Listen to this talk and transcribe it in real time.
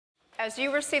As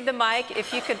you receive the mic,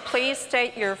 if you could please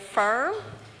state your firm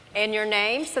and your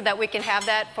name so that we can have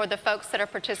that for the folks that are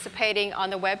participating on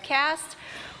the webcast.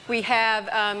 We have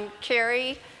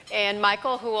Carrie and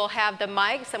Michael who will have the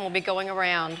mics and will be going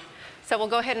around. So we'll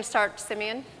go ahead and start,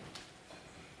 Simeon.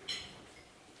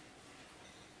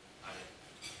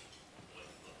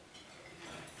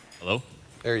 Hello?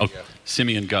 There you go.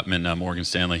 Simeon Gutman, Morgan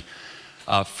Stanley.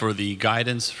 For the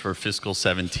guidance for fiscal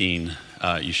 17,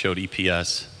 you showed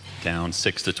EPS down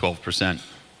 6 to 12%.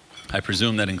 I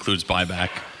presume that includes buyback,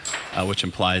 which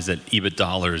implies that EBIT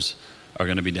dollars are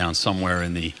going to be down somewhere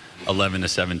in the 11 to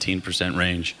 17%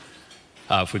 range.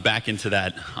 If we back into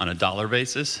that on a dollar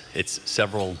basis, it's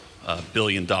several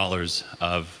billion dollars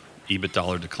of EBIT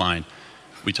dollar decline.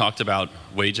 We talked about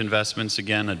wage investments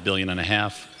again, $1.5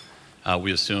 billion.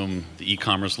 We assume the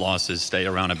e-commerce losses stay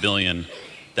around $1 billion.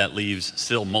 That leaves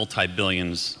still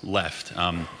multi-billions left.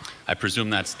 I presume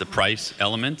that's the price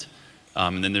element,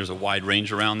 and then there's a wide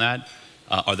range around that.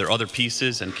 Are there other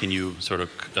pieces, and can you sort of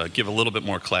give a little bit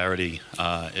more clarity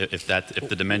if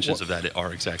the dimensions of that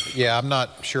are exactly? Yeah, I'm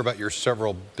not sure about your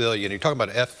several billion. You're talking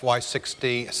about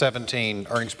FY17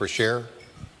 earnings per share?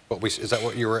 Is that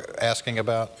what you were asking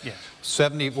about? Yes.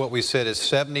 What we said is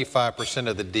 75%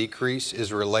 of the decrease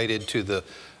is related to the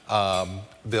 $1.5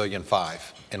 billion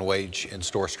in wage and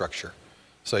store structure.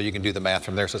 So you can do the math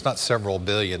from there. So it's not several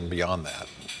billion beyond that.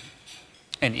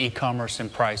 And e-commerce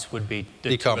and price would be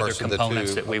the two other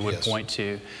components that we would point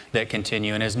to that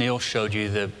continue. And as Neil showed you,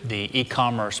 the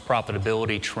e-commerce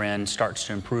profitability trend starts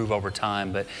to improve over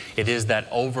time, but it is that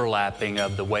overlapping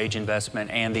of the wage investment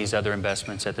and these other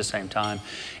investments at the same time.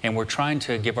 And we're trying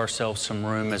to give ourselves some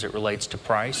room as it relates to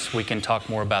price. We can talk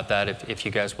more about that if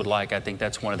you guys would like. I think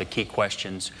that's one of the key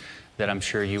questions that I'm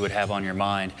sure you would have on your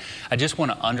mind. I just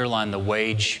want to underline the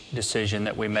wage decision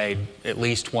that we made at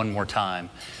least one more time.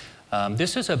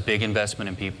 This is a big investment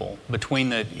in people. Between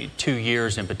the 2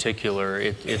 years in particular,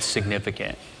 it's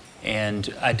significant.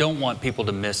 And I don't want people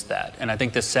to miss that. And I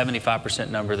think the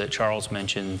 75% number that Charles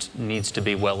mentioned needs to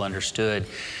be well understood.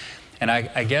 And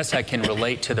I guess I can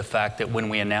relate to the fact that when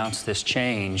we announced this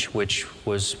change, which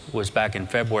was back in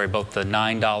February, both the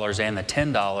 $9 and the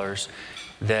 $10,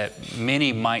 that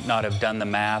many might not have done the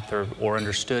math or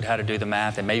understood how to do the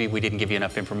math, and maybe we didn't give you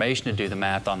enough information to do the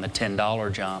math on the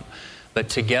 $10 jump. But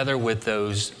together with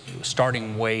those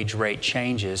starting wage rate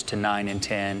changes to 9 and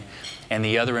 10 and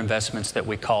the other investments that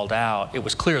we called out, it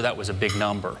was clear that was a big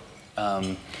number.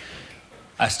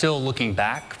 I still, looking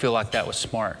back, feel like that was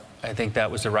smart. I think that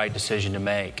was the right decision to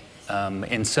make.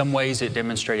 In some ways, it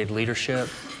demonstrated leadership.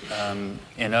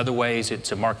 In other ways,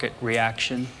 it's a market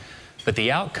reaction. But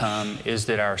the outcome is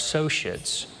that our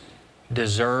associates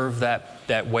deserve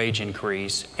that wage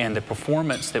increase, and the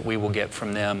performance that we will get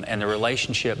from them and the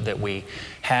relationship that we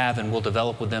have and will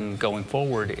develop with them going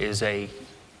forward is a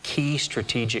key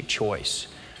strategic choice.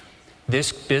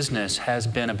 This business has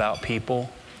been about people,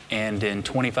 and in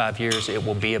 25 years it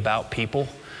will be about people.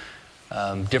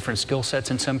 Different skill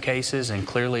sets in some cases, and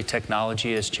clearly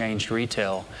technology has changed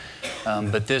retail.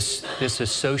 But this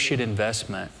associate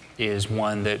investment is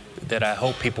one that I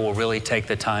hope people will really take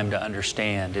the time to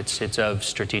understand. It's of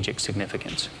strategic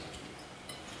significance.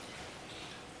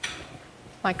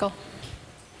 Michael.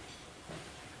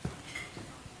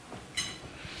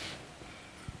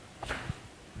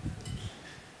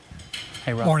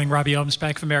 Hey, Rob. Morning, Robbie Ohms,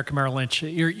 Bank of America Merrill Lynch.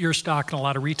 Your stock and a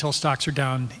lot of retail stocks are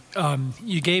down.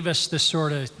 You gave us this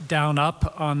sort of down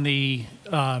up on the,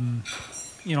 on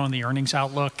the earnings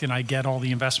outlook, and I get all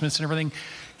the investments and everything.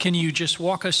 Can you just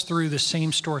walk us through the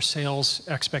same-store sales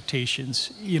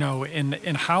expectations,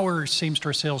 and how are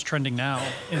same-store sales trending now?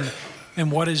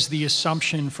 And what is the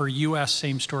assumption for U.S.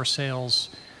 same-store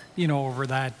sales,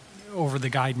 over the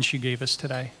guidance you gave us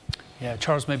today? Yeah,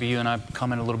 Charles, maybe you and I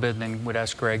comment a little bit, and then we'd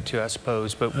ask Greg too, I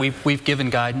suppose. But we've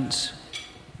given guidance.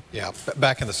 Yeah,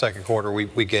 back in the second quarter,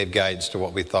 we gave guidance to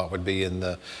what we thought would be in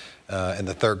the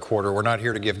third quarter. We're not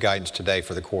here to give guidance today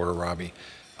for the quarter, Robbie.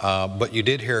 But you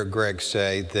did hear Greg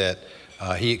say that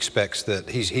he expects that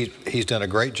he's done a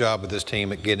great job with his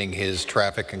team at getting his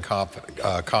traffic and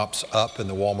comps up in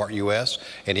the Walmart U.S.,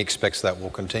 and he expects that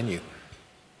will continue.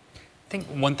 I think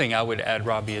one thing I would add,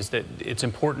 Robbie, is that it's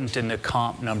important in the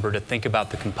comp number to think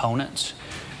about the components.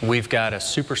 We've got a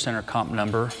supercenter comp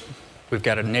number. We've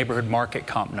got a neighborhood market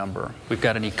comp number. We've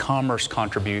got an e-commerce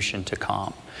contribution to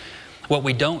comp. What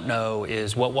we don't know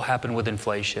is what will happen with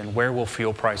inflation, where will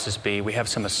fuel prices be. We have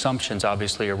some assumptions,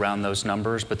 obviously, around those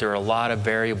numbers, but there are a lot of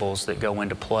variables that go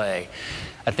into play.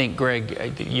 I think,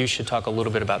 Greg, you should talk a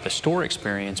little bit about the store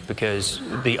experience, because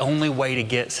the only way to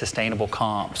get sustainable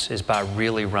comps is by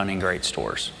really running great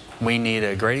stores. We need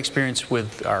a great experience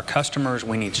with our customers.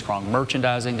 We need strong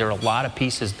merchandising. There are a lot of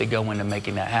pieces that go into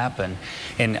making that happen.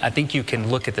 And I think you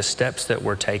can look at the steps that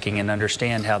we're taking and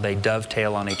understand how they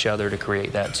dovetail on each other to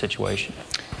create that situation.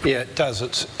 Yeah, it does.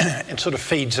 It sort of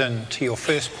feeds into your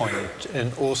first point,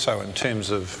 and also in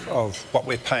terms of what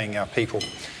we're paying our people.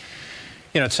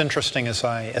 You know, it's interesting as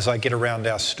I get around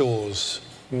our stores,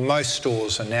 most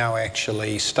stores are now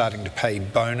actually starting to pay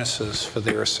bonuses for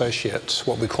their associates,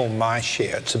 what we call my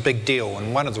share. It's a big deal,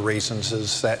 and one of the reasons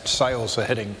is that sales are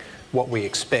hitting what we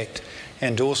expect,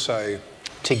 and also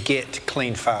to get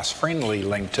Clean, Fast, Friendly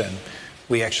linked in,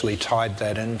 we actually tied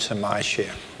that into my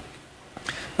share.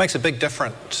 Makes a big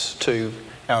difference to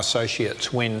our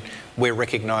associates when we're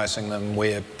recognising them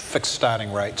where fixed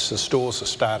starting rates, the stores are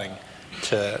starting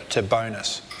to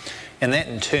bonus. And that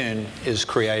in turn is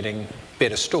creating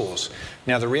better stores.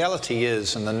 Now the reality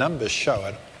is, and the numbers show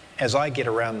it, as I get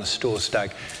around the stores,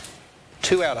 Doug,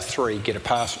 2 out of 3 get a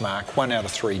pass mark, 1 out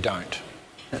of 3 don't.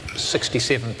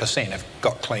 67% have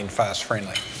got Clean, Fast,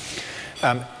 Friendly.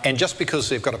 And just because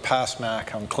they've got a pass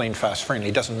mark on Clean, Fast,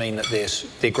 Friendly doesn't mean that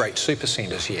they're great super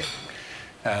centres yet.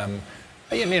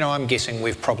 You know, I'm guessing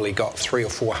we've probably got 300 or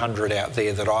 400 out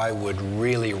there that I would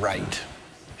really rate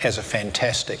as a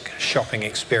fantastic shopping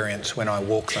experience when I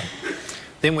walk them.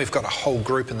 Then we've got a whole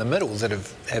group in the middle that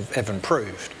have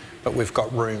improved, but we've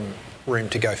got room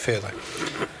to go further.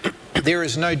 There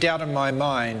is no doubt in my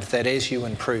mind that as you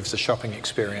improve the shopping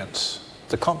experience,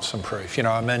 the comps improve. You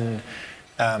know, I'm in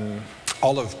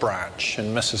Olive Branch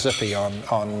in Mississippi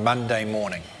on Monday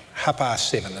morning,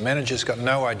 7:30. The manager's got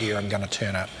no idea I'm going to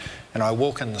turn up. And I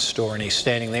walk in the store and he's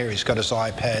standing there, he's got his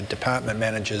iPad, department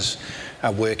managers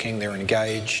are working, they're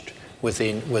engaged with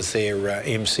their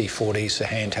MC40s, the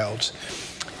handhelds.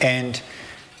 And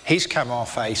he's come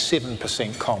off a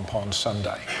 7% comp on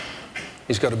Sunday.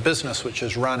 He's got a business which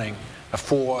is running a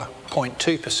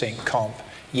 4.2% comp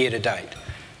year to date.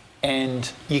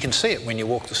 And you can see it when you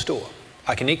walk the store.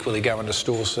 I can equally go into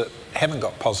stores that haven't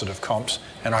got positive comps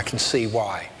and I can see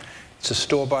why. It's a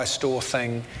store-by-store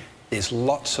thing. There's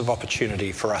lots of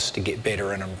opportunity for us to get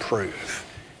better and improve.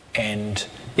 And,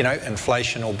 you know,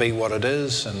 inflation will be what it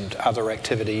is and other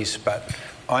activities, but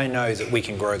I know that we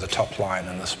can grow the top line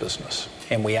in this business,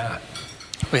 and we are.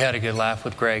 We had a good laugh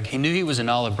with Greg. He knew he was in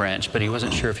Olive Branch, but he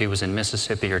wasn't sure if he was in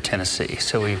Mississippi or Tennessee,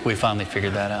 so we finally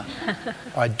figured that out.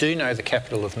 I do know the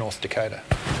capital of North Dakota.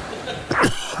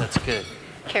 That's good.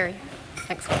 Carrie,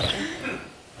 next question.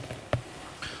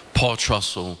 Paul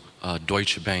Trussell,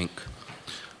 Deutsche Bank.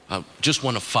 Just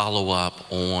want to follow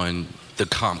up on the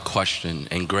comp question.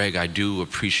 And Greg, I do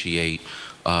appreciate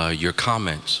your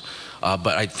comments,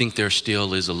 but I think there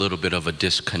still is a little bit of a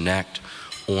disconnect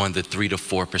on the 3 to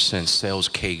 4% sales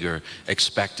CAGR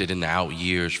expected in the out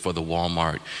years for the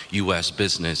Walmart U.S.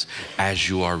 business as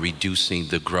you are reducing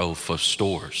the growth of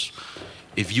stores.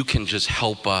 If you can just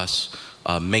help us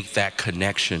make that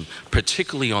connection,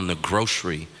 particularly on the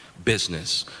grocery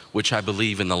business, which I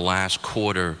believe in the last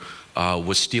quarter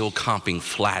was still comping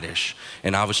flattish,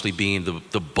 and obviously being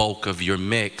the bulk of your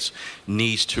mix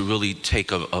needs to really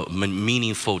take a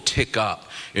meaningful tick up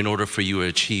in order for you to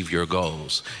achieve your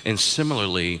goals. And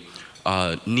similarly,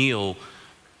 Neil,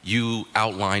 you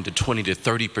outlined a 20 to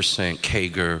 30%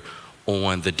 CAGR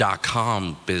on the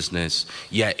 .com business,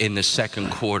 yet in the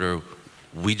second quarter,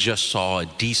 we just saw a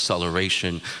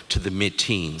deceleration to the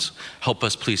mid-teens. Help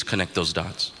us please connect those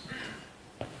dots.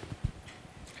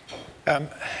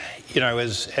 You know,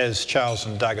 as Charles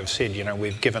and Doug have said, you know,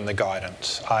 we've given the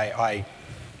guidance.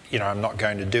 You know, I'm not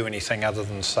going to do anything other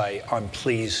than say I'm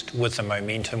pleased with the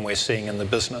momentum we're seeing in the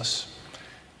business.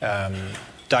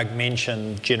 Doug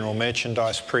mentioned general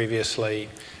merchandise previously.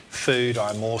 Food,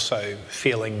 I'm also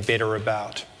feeling better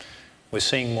about. We're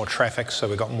seeing more traffic, so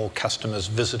we've got more customers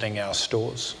visiting our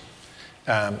stores.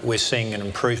 We're seeing an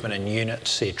improvement in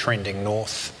units, they're trending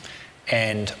north.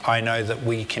 And I know that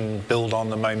we can build on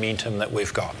the momentum that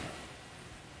we've got.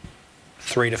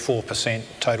 3 to 4%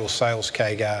 total sales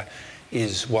CAGR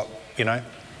is what, you know,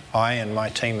 I and my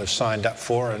team have signed up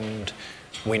for, and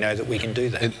we know that we can do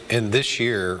that. And this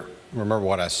year, remember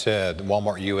what I said,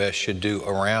 Walmart US should do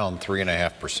around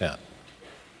 3.5%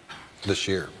 this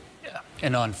year. Yeah.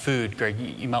 And on food, Greg,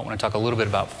 you might want to talk a little bit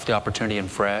about the opportunity in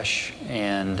fresh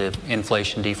and the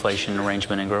inflation-deflation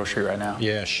arrangement in grocery right now.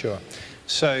 Yeah, sure.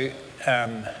 So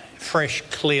fresh,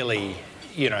 clearly,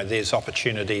 you know, there's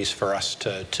opportunities for us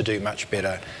to do much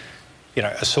better, you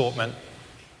know, assortment,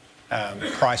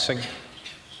 pricing.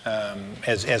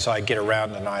 As I get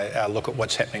around and I look at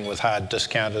what's happening with hard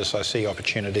discounters, I see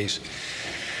opportunities.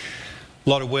 A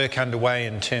lot of work underway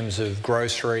in terms of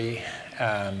grocery.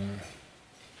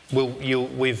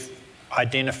 We've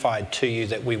identified to you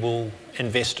that we will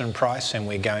invest in price, and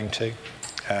we're going to.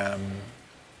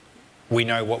 We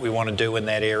know what we want to do in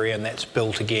that area, and that's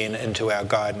built again into our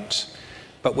guidance.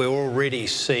 But we're already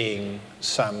seeing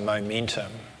some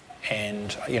momentum,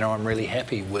 and I'm really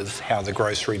happy with how the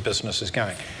grocery business is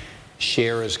going.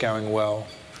 Share is going well.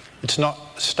 It's not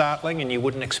startling, and you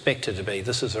wouldn't expect it to be.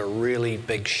 This is a really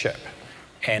big ship,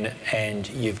 and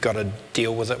you've got to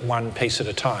deal with it one piece at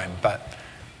a time. But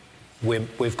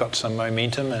we've got some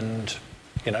momentum, and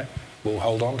we'll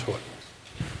hold on to it.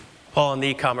 Paul, on the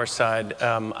e-commerce side,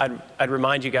 I'd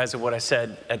remind you guys of what I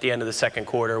said at the end of the second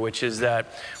quarter, which is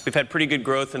that we've had pretty good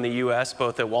growth in the U.S.,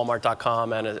 both at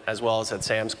Walmart.com and as well as at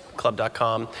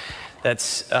SamsClub.com.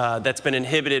 That's been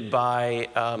inhibited by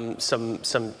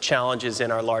some challenges in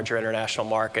our larger international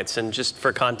markets. And just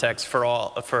for context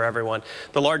for everyone,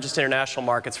 the largest international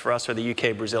markets for us are the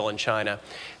UK, Brazil, and China.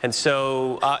 And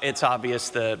so it's obvious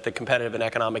the competitive and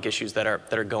economic issues that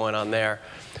are going on there.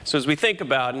 So as we think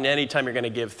about, and anytime you're going to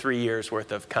give 3 years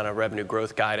worth of kind of revenue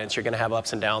growth guidance, you're going to have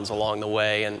ups and downs along the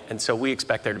way. And so we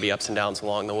expect there to be ups and downs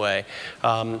along the way.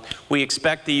 We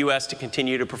expect the U.S. to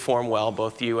continue to perform well,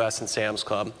 both the U.S. and Sam's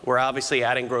Club. We're obviously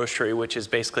adding grocery, which is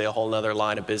basically a whole other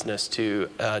line of business to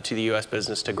the U.S.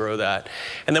 business to grow that.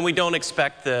 And then we don't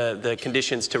expect the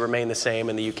conditions to remain the same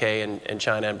in the U.K. and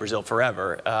China and Brazil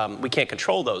forever. We can't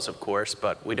control those, of course,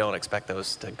 but we don't expect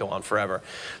those to go on forever.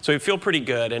 So we feel pretty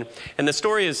good. And the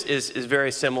story is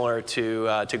very similar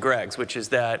to Greg's, which is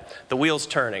that the wheel's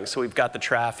turning. So we've got the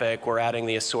traffic, we're adding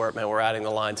the assortment, we're adding the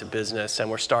lines of business, and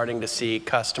we're starting to see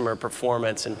customer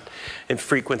performance and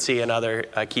frequency and other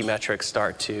key metrics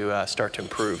start to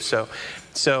improve.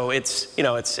 So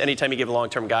it's anytime you give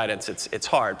long-term guidance, it's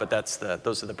hard, but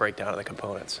those are the breakdown of the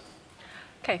components.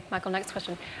 Okay, Michael, next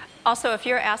question. Also, if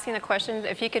you're asking the questions,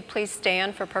 if you could please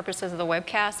stand for purposes of the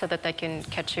webcast so that they can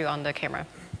catch you on the camera.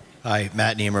 Hi,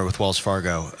 Matt Niemer with Wells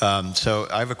Fargo. So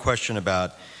I have a question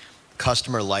about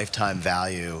customer lifetime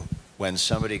value when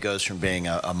somebody goes from being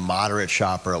a moderate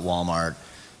shopper at Walmart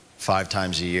 5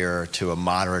 times a year to a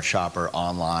moderate shopper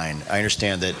online. I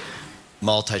understand that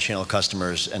multi-channel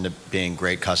customers end up being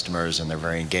great customers and they're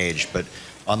very engaged, but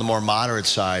on the more moderate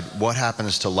side, what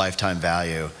happens to lifetime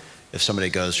value if somebody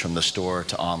goes from the store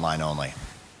to online only?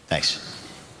 Thanks.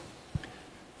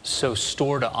 So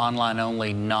store to online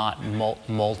only, not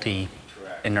multi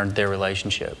in their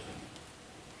relationship.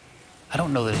 I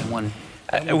don't know that anyone...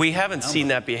 We haven't seen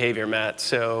that behavior, Matt.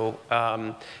 So,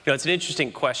 it's an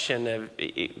interesting question.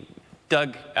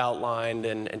 Doug outlined,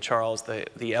 and Charles,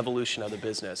 the evolution of the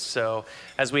business. So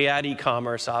as we add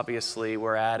e-commerce, obviously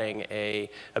we're adding a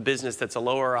business that's a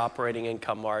lower operating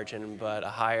income margin, but a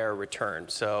higher return,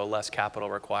 so less capital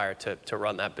required to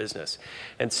run that business.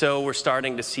 And so we're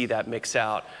starting to see that mix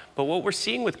out. But what we're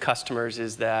seeing with customers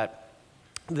is that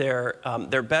they're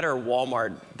better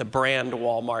Walmart, the brand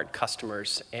Walmart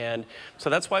customers. And so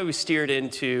that's why we steered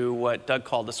into what Doug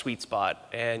called the sweet spot.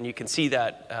 And you can see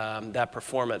that, that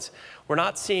performance. We're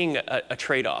not seeing a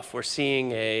trade-off. We're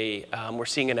seeing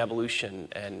an evolution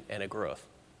and a growth.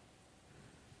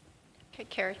 Okay,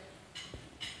 Carrie.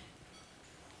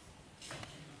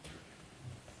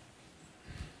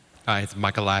 Hi, it's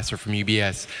Michael Lasser from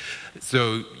UBS.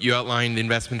 So you outlined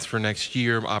investments for next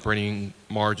year. Operating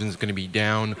margin is going to be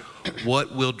down.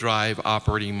 What will drive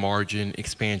operating margin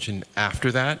expansion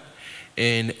after that?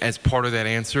 And as part of that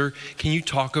answer, can you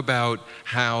talk about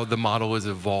how the model is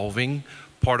evolving?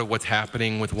 Part of what's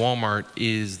happening with Walmart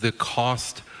is the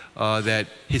cost that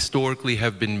historically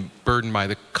have been burdened by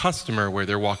the customer, where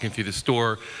they're walking through the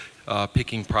store,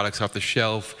 picking products off the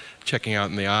shelf, checking out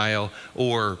in the aisle,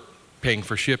 or paying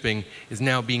for shipping, is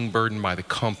now being burdened by the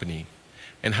company.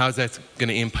 And how's that going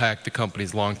to impact the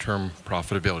company's long-term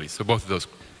profitability? So both of those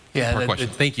are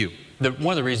questions. Thank you.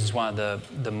 One of the reasons why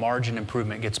the margin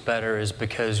improvement gets better is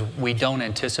because we don't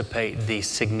anticipate the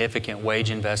significant wage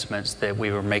investments that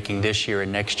we were making this year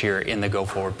and next year in the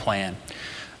go-forward plan.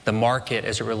 The market,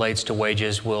 as it relates to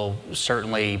wages, will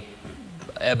certainly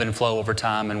ebb and flow over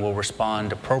time and will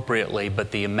respond appropriately, but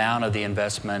the amount of the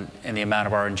investment and the amount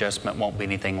of our investment won't be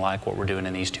anything like what we're doing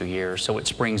in these 2 years. So it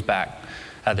springs back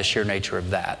the sheer nature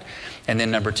of that. And then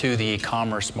number two, the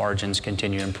e-commerce margins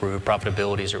continue to improve.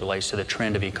 Profitability as it relates to the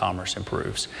trend of e-commerce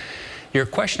improves. Your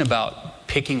question about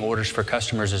picking orders for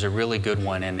customers is a really good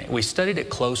one, and we studied it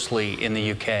closely in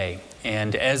the UK.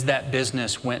 And as that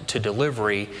business went to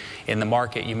delivery in the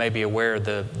market, you may be aware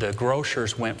the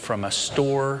grocers went from a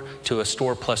store to a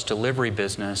store plus delivery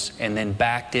business and then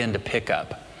backed into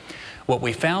pickup. What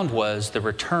we found was the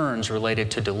returns related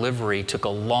to delivery took a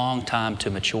long time to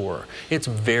mature. It's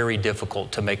very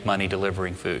difficult to make money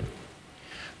delivering food.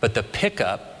 But the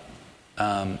pickup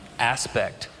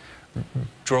aspect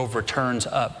drove returns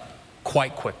up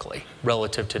quite quickly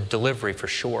relative to delivery for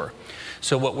sure.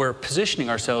 So what we're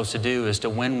positioning ourselves to do is to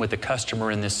win with the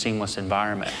customer in this seamless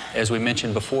environment. As we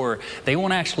mentioned before, they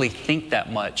won't actually think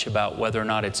that much about whether or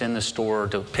not it's in the store,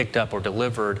 picked up or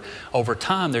delivered. Over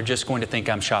time, they're just going to think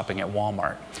I'm shopping at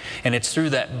Walmart. And it's through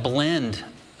that blend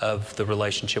of the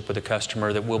relationship with the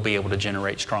customer that we'll be able to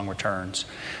generate strong returns.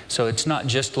 So it's not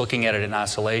just looking at it in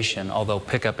isolation, although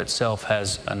pickup itself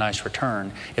has a nice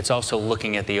return. It's also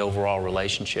looking at the overall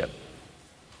relationship.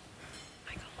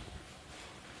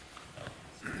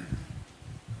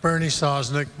 Bernie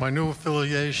Sosnick. My new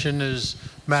affiliation is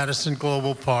Madison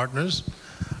Global Partners.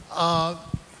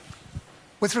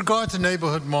 With regard to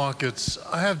neighborhood markets,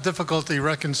 I have difficulty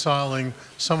reconciling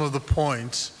some of the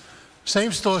points.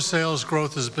 Same-store sales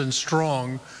growth has been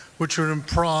strong, which would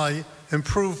imply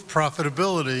improved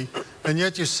profitability, and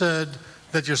yet you said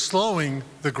that you're slowing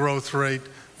the growth rate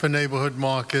for neighborhood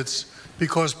markets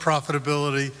because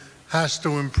profitability has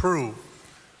to improve.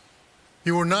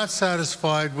 You were not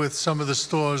satisfied with some of the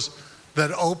stores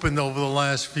that opened over the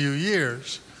last few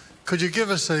years. Could you give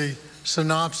us a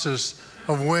synopsis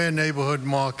of where neighborhood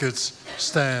markets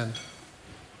stand?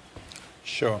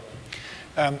 Sure.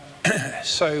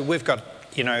 So we've got,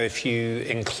 you know, if you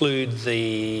include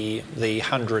the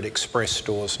 100 Express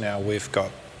stores now, we've got,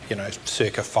 you know,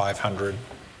 circa 500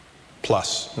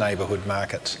 plus neighbourhood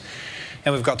markets.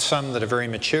 And we've got some that are very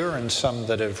mature and some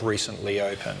that have recently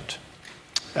opened.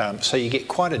 So you get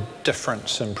quite a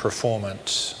difference in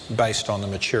performance based on the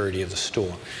maturity of the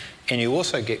store. And you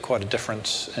also get quite a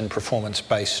difference in performance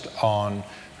based on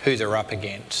who they're up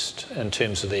against in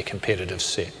terms of their competitive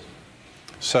set.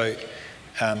 So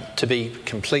to be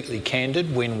completely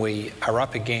candid, when we are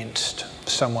up against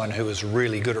someone who is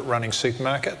really good at running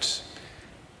supermarkets,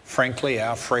 frankly,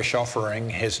 our fresh offering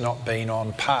has not been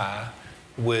on par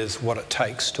with what it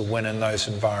takes to win in those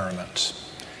environments.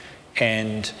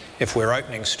 And if we're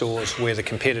opening stores where the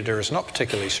competitor is not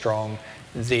particularly strong,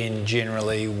 then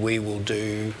generally we will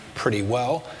do pretty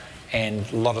well. And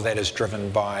a lot of that is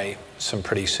driven by some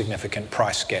pretty significant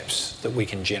price gaps that we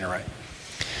can generate.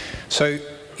 So,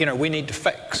 you know, we need to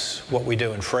fix what we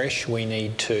do in fresh. We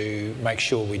need to make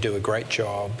sure we do a great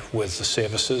job with the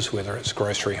services, whether it's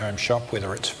grocery, home shop,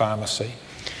 whether it's pharmacy.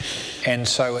 And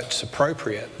so it's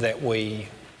appropriate that we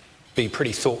be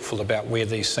pretty thoughtful about where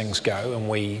these things go, and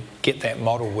we get that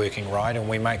model working right, and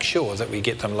we make sure that we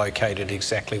get them located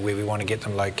exactly where we want to get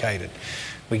them located.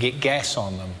 We get gas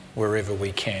on them wherever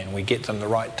we can. We get them the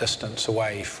right distance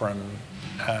away from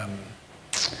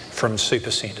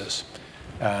supercentres.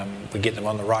 We get them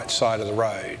on the right side of the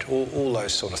road, all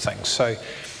those sort of things. So,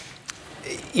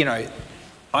 you know,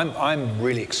 I'm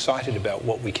really excited about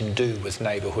what we can do with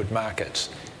neighbourhood markets,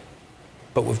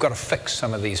 but we've got to fix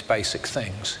some of these basic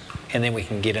things, and then we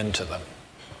can get into them.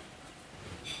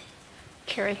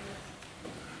 Carrie.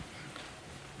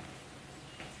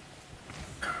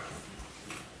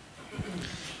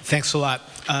 Thanks a lot.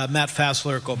 Matt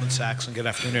Fassler, Goldman Sachs, and good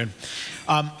afternoon.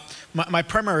 My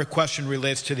primary question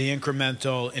relates to the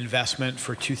incremental investment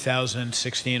for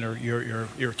 2016 or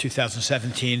your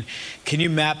 2017. Can you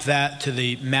map that to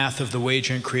the math of the wage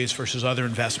increase versus other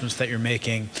investments that you're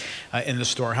making in the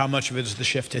store? How much of it is the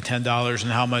shift to $10,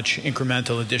 and how much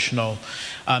incremental additional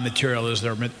material is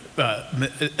there,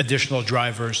 additional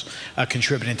drivers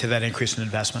contributing to that increase in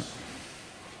investment?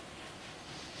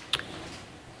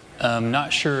 I'm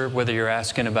not sure whether you're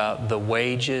asking about the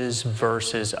wages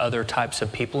versus other types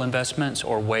of people investments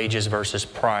or wages versus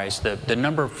price. The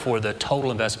number for the total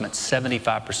investment,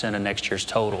 75% of next year's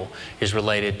total, is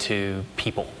related to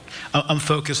people. I'm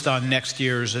focused on next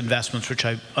year's investments, which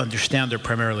I understand are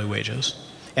primarily wages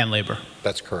and labor.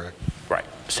 That's correct. Right,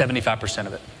 75%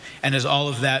 of it. And is all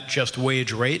of that just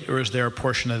wage rate, or is there a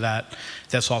portion of that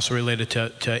that's also related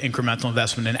to incremental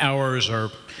investment in hours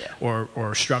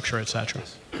or structure, et cetera?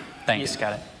 Thanks,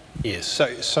 got it. Yes,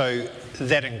 so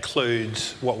that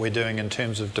includes what we're doing in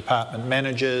terms of department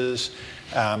managers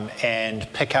and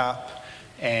pickup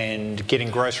and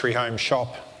getting grocery home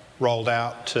shop rolled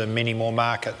out to many more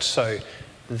markets. So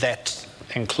that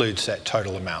includes that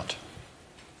total amount.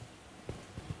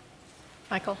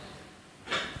 Michael.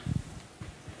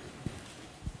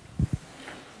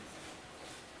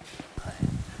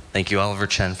 Thank you, Oliver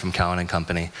Chen from Cowen and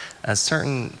Company. As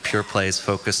certain pure plays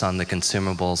focus on the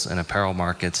consumables and apparel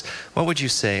markets, what would you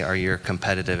say are your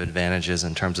competitive advantages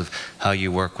in terms of how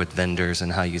you work with vendors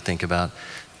and how you think about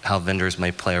how vendors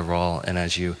may play a role and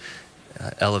as you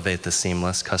elevate the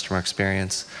seamless customer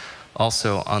experience?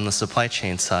 Also, on the supply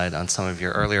chain side, on some of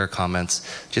your earlier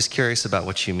comments, just curious about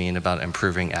what you mean about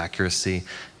improving accuracy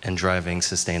and driving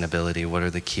sustainability? What are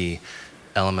the key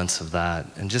elements of that?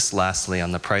 And just lastly,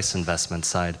 on the price investment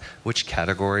side, which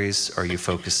categories are you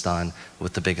focused on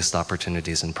with the biggest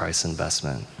opportunities in price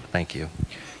investment? Thank you.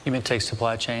 You may take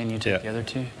supply chain, you take the other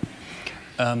two.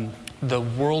 The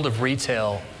world of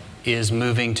retail is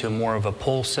moving to more of a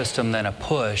pull system than a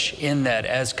push, in that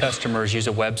as customers use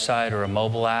a website or a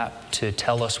mobile app to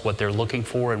tell us what they're looking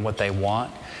for and what they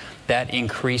want, that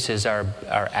increases our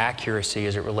accuracy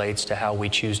as it relates to how we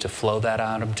choose to flow that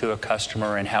item to a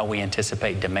customer and how we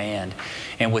anticipate demand.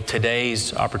 And with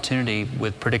today's opportunity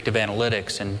with predictive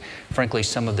analytics and frankly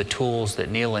some of the tools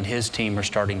that Neil and his team are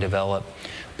starting to develop,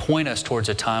 point us towards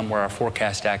a time where our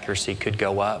forecast accuracy could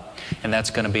go up, and that's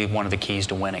going to be one of the keys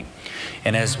to winning.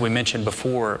 And as we mentioned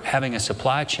before, having a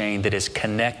supply chain that is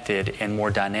connected and more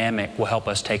dynamic will help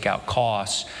us take out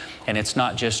costs. And it's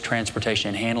not just transportation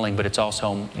and handling, but it's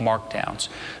also markdowns.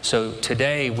 So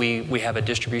today we have a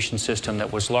distribution system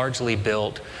that was largely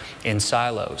built in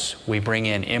silos. We bring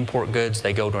in import goods,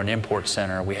 they go to an import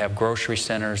center. We have grocery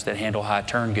centers that handle high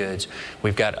turn goods.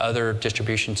 We've got other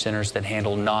distribution centers that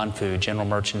handle non-food, general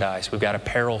merchandise. We've got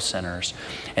apparel centers,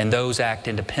 and those act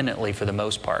independently for the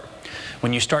most part.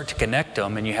 When you start to connect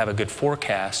them and you have a good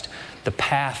forecast, the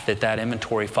path that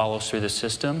inventory follows through the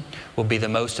system will be the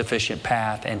most efficient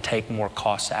path and take more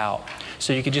costs out.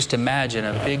 So you could just imagine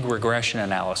a big regression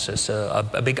analysis,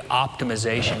 a big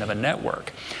optimization of a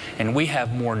network. And we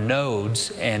have more nodes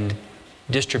and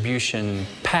distribution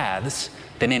paths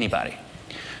than anybody.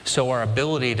 So our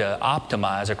ability to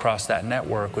optimize across that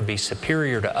network would be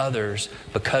superior to others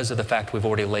because of the fact we've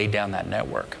already laid down that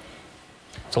network.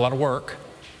 It's a lot of work.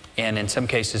 And in some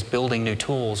cases, building new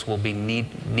tools will be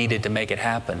needed to make it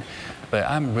happen. But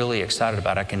I'm really excited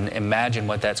about it. I can imagine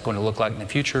what that's going to look like in the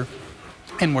future,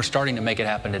 and we're starting to make it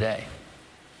happen today.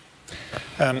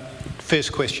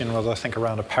 First question was, I think,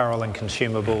 around apparel and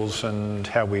consumables and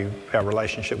how our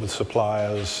relationship with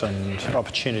suppliers and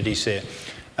opportunities there.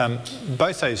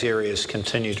 Both those areas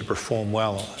continue to perform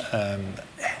well.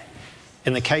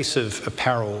 In the case of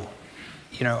apparel,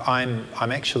 you know, I'm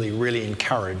actually really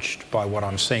encouraged by what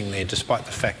I'm seeing there, despite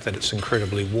the fact that it's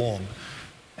incredibly warm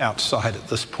outside at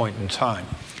this point in time.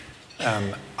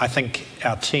 I think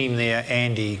our team there,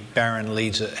 Andy Barron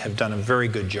leads it, have done a very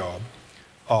good job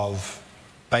of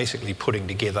basically putting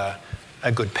together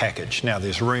a good package. Now,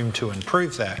 there's room to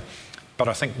improve that, but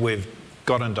I think we've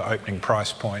got into opening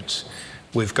price points.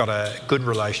 We've got a good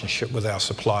relationship with our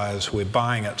suppliers. We're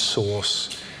buying at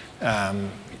source.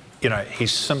 You know,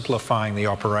 he's simplifying the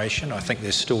operation. I think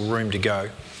there's still room to go.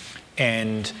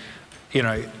 And, you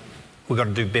know, we've got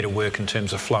to do better work in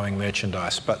terms of flowing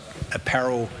merchandise. But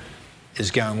apparel is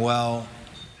going well.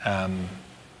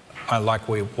 I like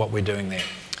what we're doing there.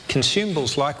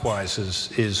 Consumables, likewise,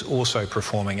 is also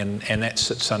performing, and that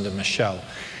sits under Michelle.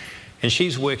 And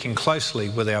she's working closely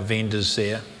with our vendors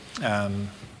there,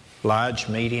 large,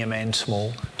 medium and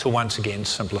small, to once again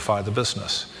simplify the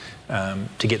business.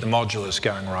 To get the modulars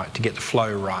going right, to get the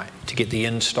flow right, to get the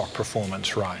in-stock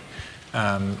performance right,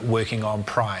 working on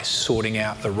price, sorting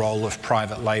out the role of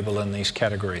private label in these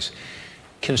categories.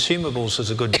 Consumables is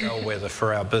a good bellwether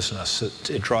for our business.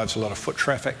 It drives a lot of foot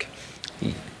traffic,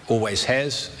 always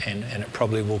has, and it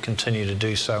probably will continue to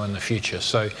do so in the future.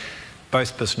 So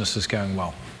both businesses going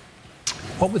well.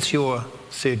 What was your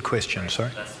third question,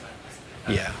 sorry?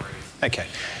 Yeah, okay.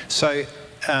 So,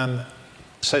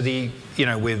 you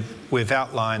know, we've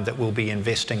outlined that we'll be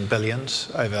investing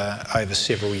billions over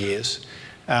several years.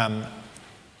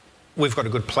 We've got a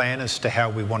good plan as to how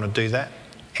we want to do that,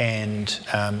 and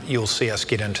you'll see us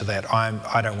get into that.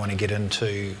 I don't want to get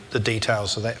into the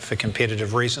details of that for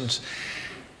competitive reasons.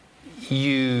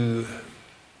 You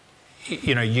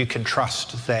know, you can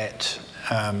trust that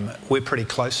we're pretty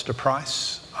close to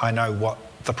price. I know what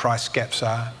the price gaps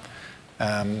are.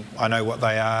 I know what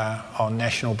they are on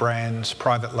national brands,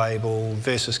 private label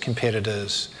versus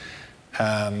competitors, you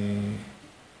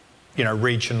know,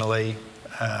 regionally,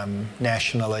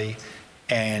 nationally,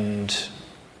 and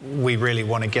we really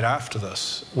want to get after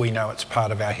this. We know it's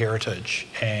part of our heritage,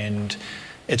 and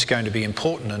it's going to be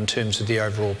important in terms of the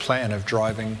overall plan of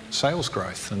driving sales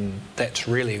growth, and that's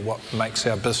really what makes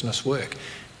our business work.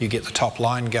 You get the top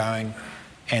line going,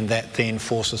 and that then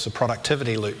forces a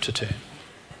productivity loop to turn.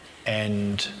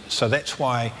 And so that's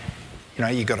why, you know,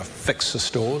 you've got to fix the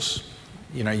stores.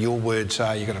 You know, your words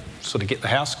are you've got to sort of get the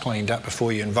house cleaned up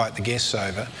before you invite the guests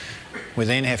over. We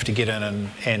then have to get in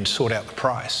and sort out the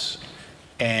price.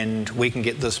 And we can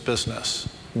get this business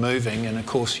moving, and of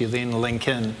course you then link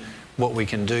in what we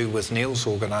can do with Neil's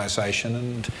organisation,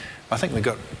 and I think we've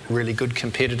got really good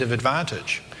competitive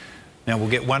advantage. Now, we'll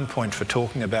get 1 point for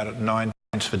talking about it and 9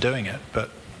 points for doing it, but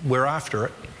we're after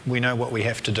it. We know what we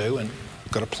have to do, and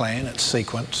we've got a plan. It's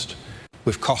sequenced.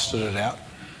 We've costed it out.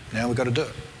 Now we've got to do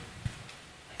it.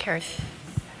 Kerry.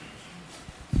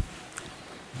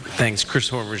 Thanks. Chris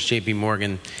Horvers, JP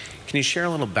Morgan. Can you share a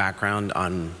little background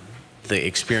on the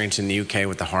experience in the UK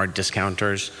with the hard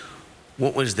discounters?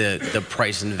 What was the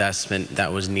price investment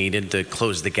that was needed to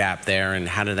close the gap there, and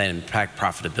how did that impact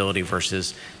profitability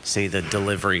versus, say, the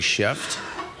delivery shift?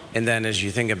 And then as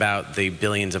you think about the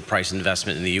billions of price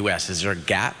investment in the US, is there a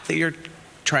gap that you're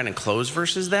trying to close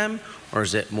versus them, or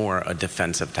is it more a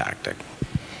defensive tactic?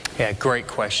 Yeah, great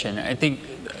question. I think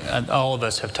all of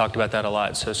us have talked about that a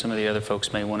lot, so some of the other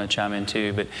folks may want to chime in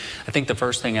too. But I think the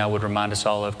first thing I would remind us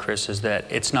all of, Chris, is that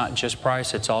it's not just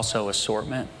price, it's also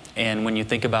assortment. And when you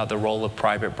think about the role of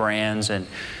private brands and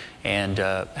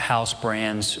house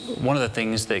brands, one of the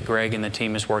things that Greg and the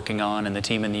team is working on, and the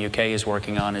team in the UK is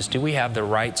working on, is do we have the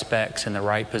right specs in the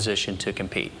right position to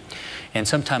compete? And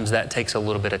sometimes that takes a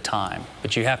little bit of time,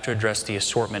 but you have to address the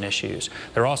assortment issues.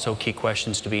 There are also key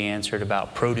questions to be answered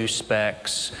about produce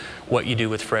specs, what you do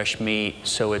with fresh meat.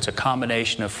 So it's a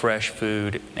combination of fresh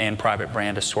food and private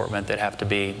brand assortment that have to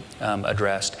be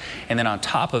addressed. And then on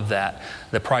top of that,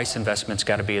 the price investment's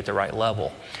got to be at the right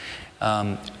level.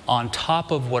 On top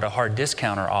of what a hard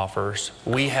discounter offers,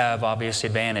 we have obvious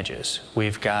advantages.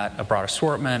 We've got a broad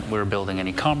assortment. We're building an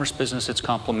e-commerce business that's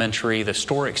complementary. The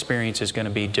store experience is going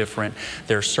to be different.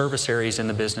 There are service areas in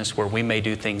the business where we may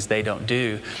do things they don't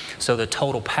do. So the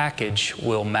total package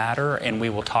will matter, and we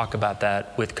will talk about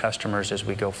that with customers as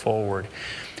we go forward.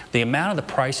 The amount of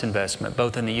the price investment,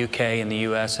 both in the UK and the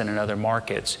US and in other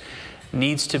markets,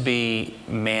 needs to be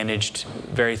managed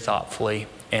very thoughtfully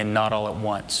and not all at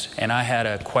once. And I had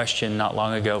a question not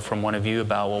long ago from one of you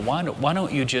about, well, why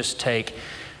don't you just take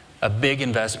a big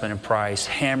investment in price,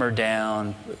 hammer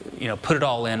down, put it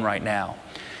all in right now?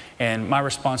 And my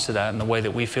response to that, and the way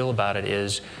that we feel about it,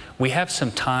 is we have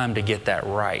some time to get that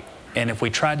right. And if we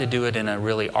tried to do it in a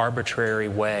really arbitrary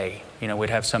way, we'd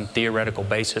have some theoretical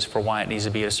basis for why it needs to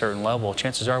be at a certain level,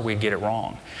 chances are we'd get it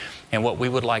wrong. And what we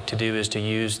would like to do is to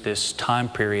use this time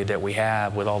period that we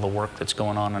have with all the work that's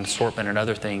going on assortment and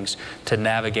other things to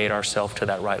navigate ourselves to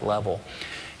that right level.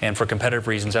 And for competitive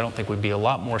reasons, I don't think we'd be a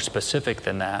lot more specific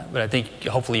than that. But I think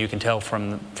hopefully you can tell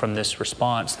from this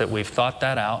response that we've thought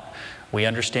that out. We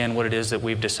understand what it is that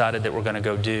we've decided that we're going to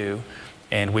go do,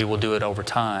 and we will do it over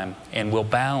time. And we'll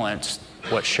balance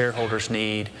what shareholders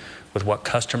need with what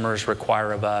customers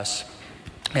require of us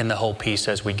and the whole piece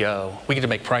as we go. We get to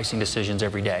make pricing decisions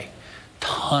every day.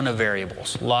 Ton of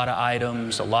variables, a lot of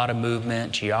items, a lot of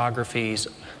movement, geographies,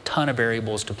 ton of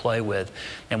variables to play with,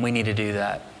 and we need to do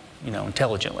that,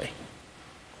 intelligently,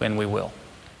 and we will.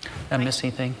 Did I miss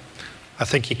anything? I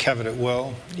think you covered it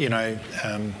well.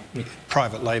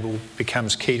 Private label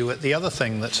becomes key to it. The other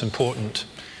thing that's important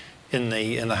in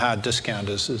the hard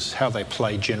discounters is how they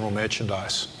play general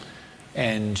merchandise.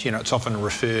 And it's often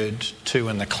referred to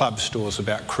in the club stores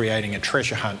about creating a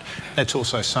treasure hunt. That's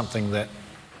also something that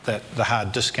the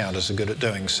hard discounters are good at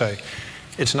doing. So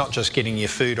it's not just getting your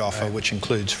food offer, which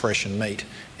includes fresh and meat.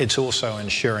 It's also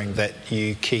ensuring that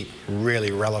you keep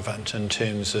really relevant in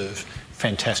terms of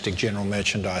fantastic general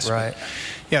merchandise. Right.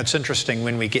 But, it's interesting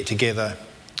when we get together.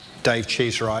 Dave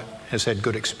Cheesewright has had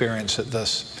good experience at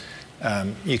this.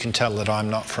 You can tell that I'm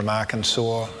not from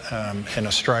Arkansas in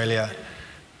Australia.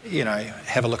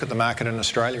 Have a look at the market in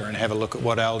Australia and have a look at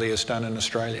what Aldi has done in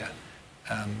Australia.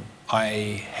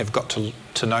 I have got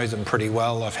to know them pretty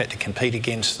well. I've had to compete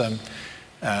against them.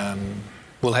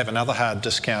 We'll have another hard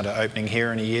discounter opening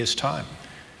here in a year's time.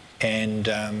 And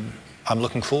I'm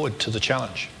looking forward to the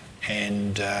challenge.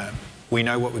 And we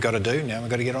know what we've got to do. Now we've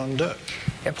got to get on and do it.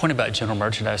 That point about general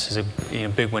merchandise is a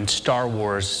big one. Star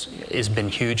Wars has been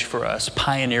huge for us.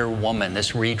 Pioneer Woman,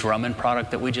 this Ree Drummond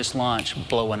product that we just launched,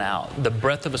 blowing out. The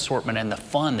breadth of assortment and the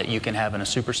fun that you can have in a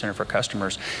supercenter for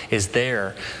customers is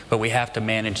there, but we have to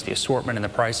manage the assortment and the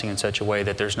pricing in such a way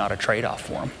that there's not a trade-off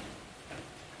for them.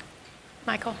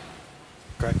 Michael.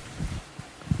 Great.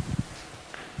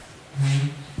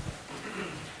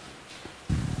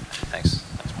 Thanks.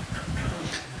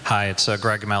 Hi, it's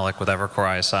Greg Melich with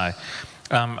Evercore ISI.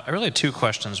 I really had two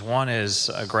questions. One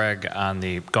is, Greg, on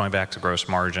going back to gross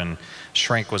margin,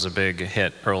 shrink was a big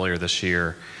hit earlier this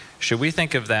year. Should we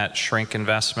think of that shrink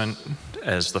investment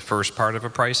as the first part of a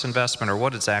price investment, or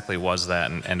what exactly was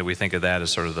that? And do we think of that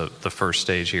as sort of the first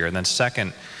stage here? And then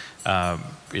second,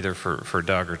 either for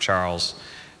Doug or Charles,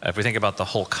 if we think about the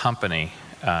whole company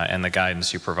and the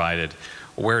guidance you provided,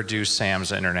 where do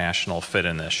Sam's International fit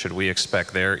in this? Should we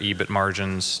expect their EBIT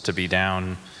margins to be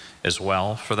down as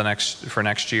well for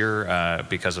next year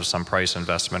because of some price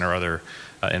investment or other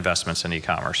investments in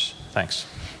e-commerce? Thanks.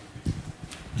 Do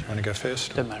you want to go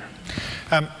first? Doesn't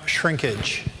matter.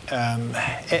 Shrinkage.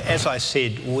 As I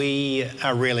said, we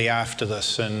are really after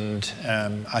this, and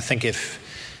I think if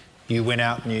you went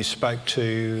out and you spoke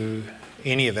to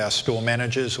any of our store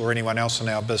managers or anyone else in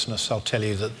our business, I'll tell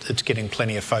you that it's getting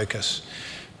plenty of focus.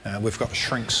 We've got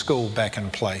Shrink School back in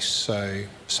place, so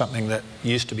something that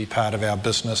used to be part of our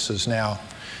business is now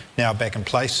back in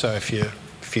place. So if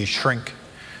you shrink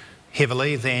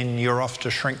heavily, then you're off to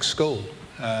Shrink School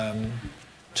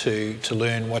to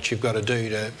learn what you've got to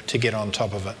do to get on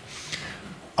top of it.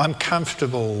 I'm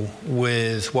comfortable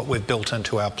with what we've built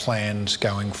into our plans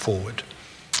going forward.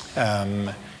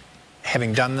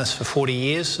 Having done this for 40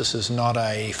 years, this is not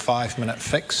a 5-minute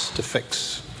fix to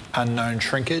fix unknown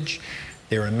shrinkage.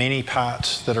 There are many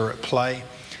parts that are at play.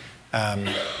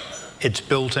 It's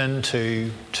built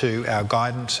into our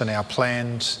guidance and our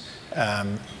plans,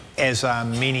 as are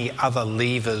many other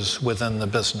levers within the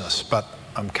business. But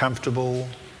I'm comfortable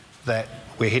that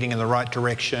we're heading in the right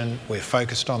direction, we're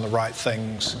focused on the right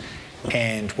things,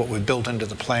 and what we've built into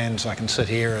the plans, I can sit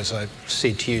here, as I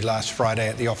said to you last Friday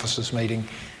at the officers meeting,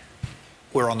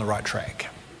 we're on the right track.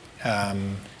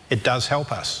 It does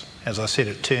help us. As I said,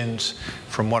 it turns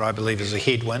from what I believe is a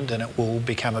headwind and it will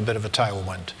become a bit of a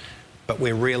tailwind. But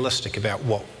we're realistic about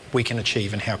what we can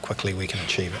achieve and how quickly we can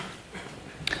achieve it.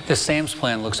 The Sam's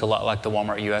plan looks a lot like the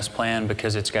Walmart US plan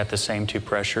because it's got the same two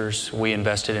pressures. We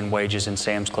invested in wages in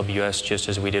Sam's Club US just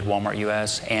as we did Walmart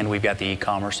US, and we've got the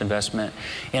e-commerce investment.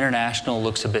 International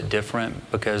looks a bit different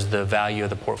because the value of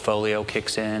the portfolio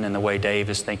kicks in and the way Dave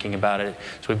is thinking about it.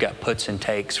 So we've got puts and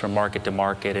takes from market to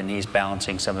market, and he's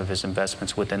balancing some of his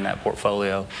investments within that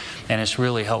portfolio. And it's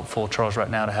really helpful, Charles,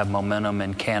 right now to have momentum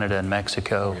in Canada and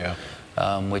Mexico,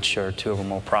 which are two of our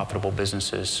more profitable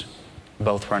businesses,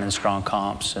 both running strong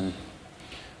comps and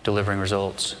delivering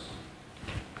results.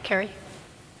 Kerry?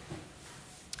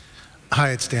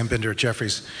 Hi, it's Dan Binder at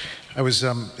Jefferies. I was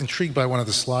intrigued by one of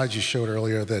the slides you showed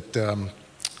earlier that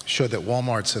showed that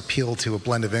Walmart's appeal to a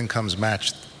blend of incomes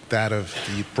matched that of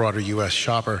the broader U.S.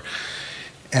 shopper.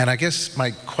 And I guess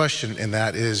my question in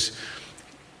that is,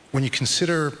 when you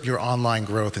consider your online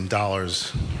growth in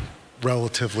dollars,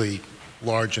 relatively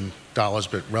large in dollars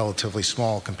but relatively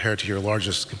small compared to your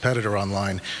largest competitor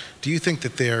online, do you think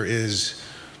that there is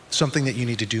something that you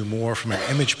need to do more from an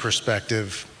image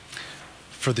perspective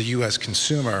for the U.S.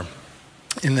 consumer,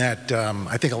 in that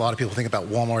I think a lot of people think about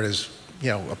Walmart as, you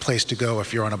know, a place to go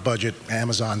if you're on a budget.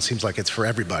 Amazon seems like it's for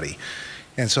everybody.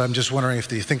 And so I'm just wondering if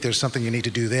you think there's something you need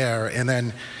to do there. And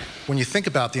then when you think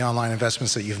about the online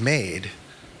investments that you've made,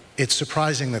 it's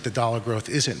surprising that the dollar growth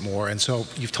isn't more. And so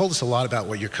you've told us a lot about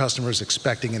what your customer is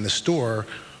expecting in the store.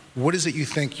 What is it you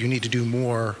think you need to do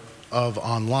more of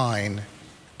online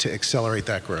to accelerate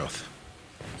that growth?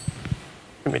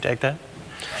 Let me take that.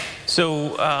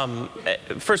 So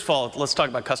first of all, let's talk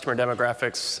about customer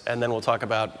demographics, and then we'll talk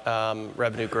about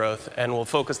revenue growth, and we'll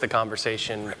focus the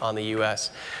conversation on the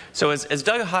U.S. So as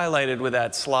Doug highlighted with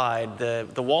that slide, the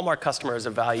Walmart customer is a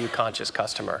value-conscious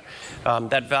customer.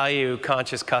 That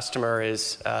value-conscious customer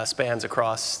spans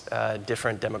across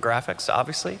different demographics,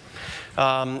 obviously.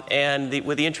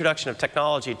 With the introduction of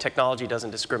technology, technology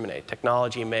doesn't discriminate.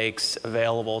 Technology makes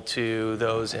available to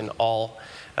those in all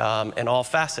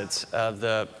facets of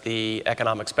the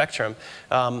economic spectrum,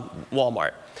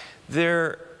 Walmart.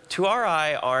 There, to our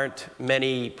eye, aren't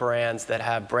many brands that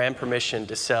have brand permission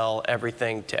to sell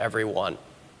everything to everyone.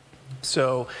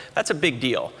 So that's a big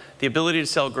deal. The ability to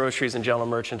sell groceries and general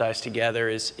merchandise together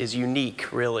is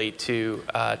unique, really, to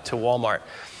Walmart.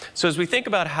 So as we think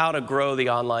about how to grow the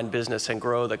online business and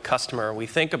grow the customer, we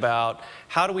think about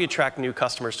how do we attract new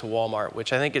customers to Walmart,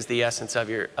 which I think is the essence of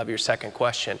your second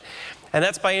question. And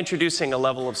that's by introducing a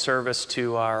level of service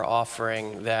to our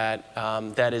offering that,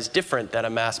 that is different than a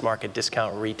mass market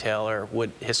discount retailer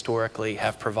would historically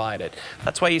have provided.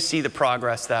 That's why you see the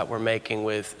progress that we're making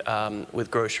with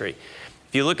grocery.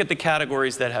 If you look at the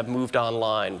categories that have moved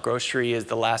online, grocery is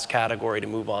the last category to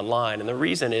move online, and the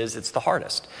reason is it's the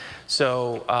hardest.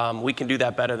 So we can do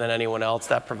that better than anyone else.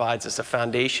 That provides us a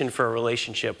foundation for a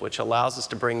relationship which allows us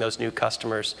to bring those new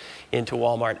customers into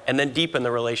Walmart and then deepen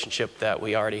the relationship that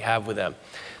we already have with them.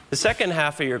 The second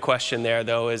half of your question there,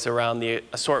 though, is around the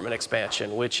assortment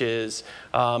expansion, which is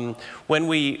when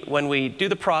we do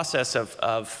the process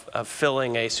of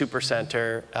filling a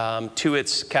supercenter to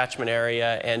its catchment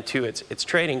area and to its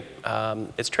trading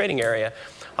area,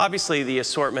 obviously the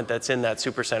assortment that's in that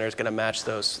supercenter is going to match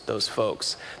those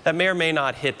folks. That may or may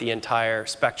not hit the entire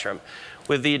spectrum.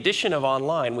 With the addition of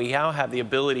online, we now have the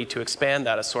ability to expand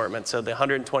that assortment. So the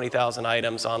 120,000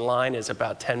 items online is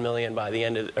about 10 million by the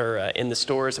end of, or in the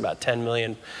stores, about 10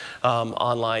 million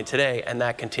online today, and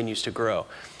that continues to grow.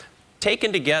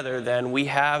 Taken together, then, we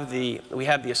have the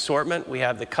assortment, we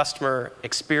have the customer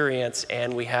experience,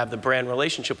 and we have the brand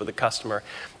relationship with the customer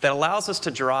that allows us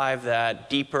to drive that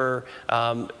deeper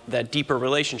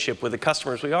relationship with the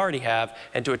customers we already have,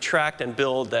 and to attract and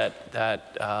build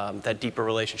that deeper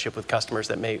relationship with customers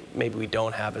that maybe we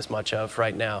don't have as much of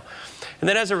right now. And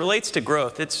then, as it relates to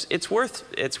growth, it's worth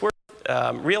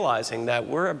realizing that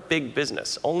we're a big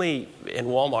business. Only in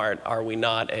Walmart are we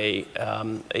not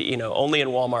only in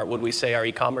Walmart would we say our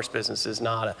e-commerce business is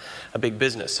not a big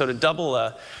business. So to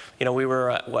double we were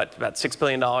about $6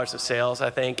 billion of sales, I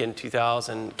think, in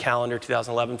calendar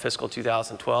 2011, fiscal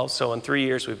 2012. So in 3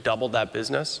 years, we've doubled that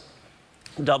business.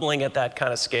 Doubling at that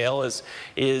kind of scale is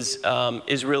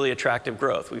really attractive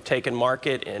growth. We've taken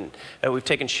we've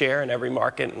taken share in every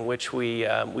market in which we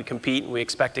compete, and we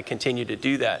expect to continue to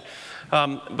do that.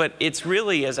 But it's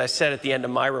really, as I said at the end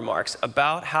of my remarks,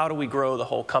 about how do we grow the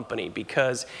whole company,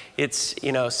 because it's,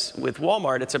 with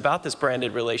Walmart, it's about this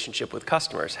branded relationship with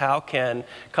customers. How can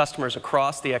customers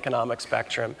across the economic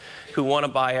spectrum who want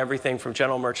to buy everything from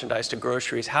general merchandise to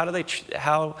groceries, how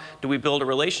do we build a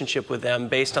relationship with them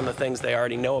based on the things they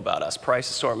already know about us: price,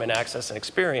 assortment, access, and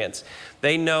experience?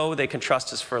 They know they can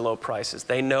trust us for low prices.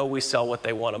 They know we sell what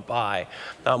they want to buy.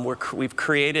 We've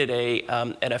created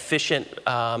an efficient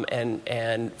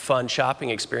and fun shopping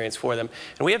experience for them,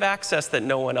 and we have access that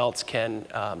no one else can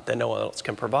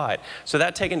provide. So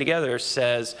that taken together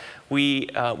says we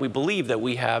believe that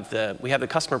we have the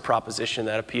customer proposition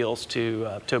that appeals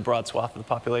to a broad swath of the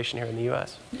population here in the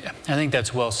U.S. Yeah, I think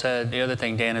that's well said. The other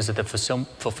thing, Dan, is that the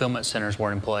fulfillment centers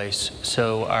weren't in place,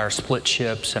 so our split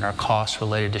ships and our costs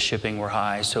related to shipping were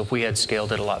high. So if we had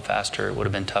scaled it a lot faster, it would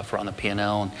have been tougher on the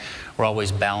P&L, and we're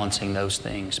always balancing those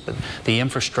things. But the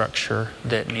infrastructure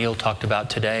that Neil talked about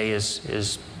today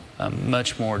is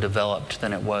much more developed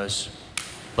than it was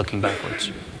looking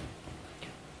backwards.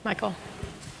 Michael.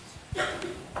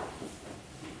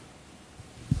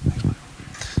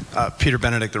 Peter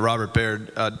Benedict at Robert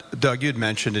Baird. Doug, you had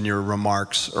mentioned in your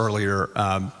remarks earlier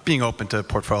being open to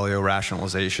portfolio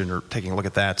rationalization or taking a look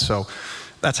at that. So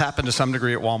that's happened to some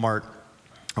degree at Walmart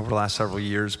over the last several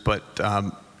years, but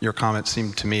your comments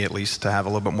seem to me at least to have a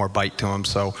little bit more bite to them.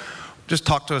 So just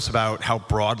talk to us about how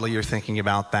broadly you're thinking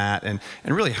about that, and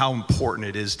really how important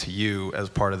it is to you as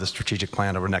part of the strategic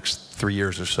plan over the next 3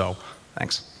 years or so.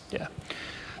 Thanks. Yeah.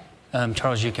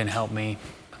 Charles, you can help me.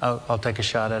 I'll take a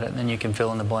shot at it, and then you can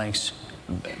fill in the blanks.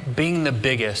 Being the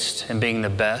biggest and being the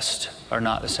best are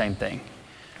not the same thing,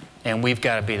 and we've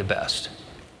got to be the best.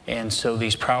 And so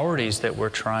these priorities that we're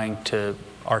trying to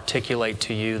articulate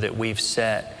to you that we've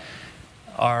set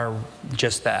are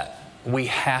just that. We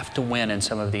have to win in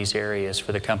some of these areas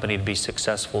for the company to be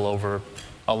successful over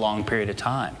a long period of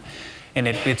time. And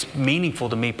it's meaningful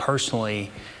to me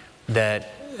personally that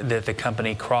the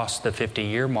company crossed the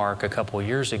 50-year mark a couple of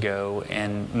years ago,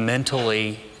 and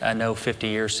mentally, I know 50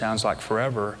 years sounds like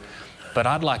forever, but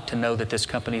I'd like to know that this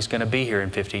company is going to be here in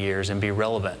 50 years and be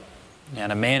relevant. And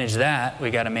to manage that,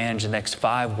 we got to manage the next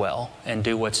 5 well and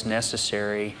do what's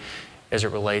necessary as it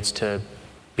relates to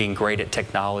being great at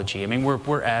technology. I mean,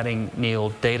 we're adding, Neil,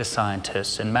 data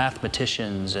scientists and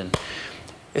mathematicians, and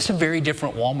it's a very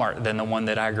different Walmart than the one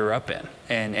that I grew up in,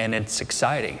 and it's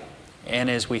exciting. And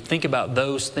as we think about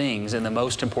those things in the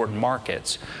most important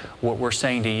markets, what we're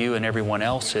saying to you and everyone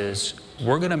else is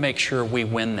we're going to make sure we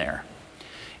win there.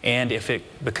 And if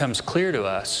it becomes clear to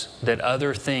us that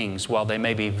other things, while they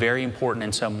may be very important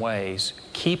in some ways,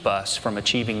 keep us from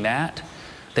achieving that,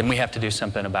 then we have to do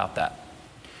something about that.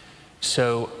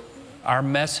 So our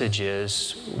message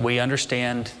is we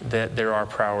understand that there are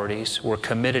priorities. We're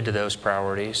committed to those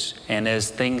priorities. And as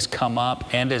things come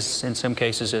up, and as in some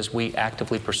cases as we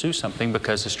actively pursue something,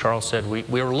 because as Charles said,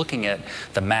 we are looking at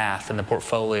the math and the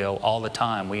portfolio all the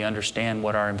time. We understand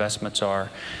what our investments are.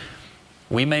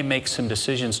 We may make some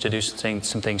decisions to do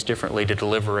some things differently to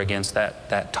deliver against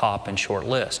that top and short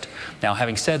list. Now,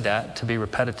 having said that, to be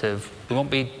repetitive, we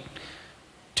won't be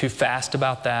too fast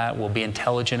about that. We'll be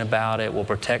intelligent about it. We'll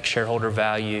protect shareholder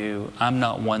value. I'm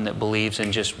not one that believes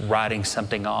in just writing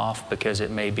something off because it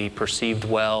may be perceived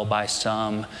well by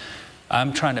some.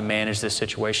 I'm trying to manage this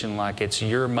situation like it's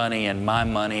your money and my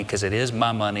money, because it is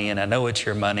my money and I know it's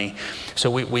your money.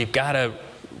 So we've got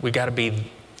to be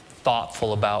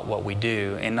thoughtful about what we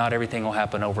do, and not everything will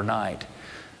happen overnight.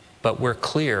 But we're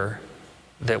clear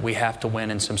that we have to win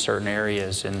in some certain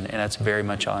areas, and that's very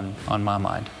much on my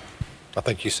mind. I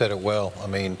think you said it well. I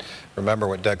mean, remember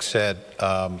what Doug said.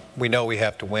 We know we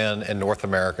have to win in North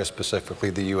America, specifically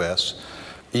the U.S.,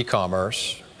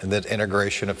 e-commerce, and then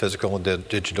integration of physical and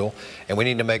digital, and we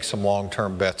need to make some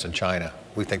long-term bets in China.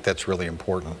 We think that's really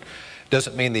important.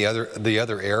 Doesn't mean the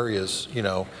other areas, you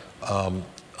know,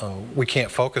 we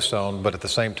can't focus on, but at the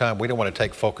same time, we don't want to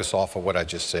take focus off of what I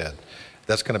just said.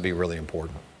 That's going to be really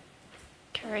important.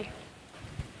 Carrie.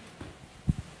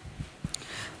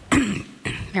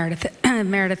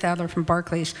 Meredith Adler from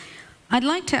Barclays. I'd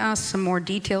like to ask some more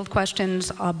detailed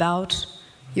questions about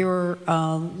your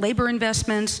labor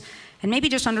investments and maybe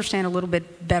just understand a little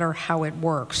bit better how it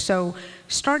works. So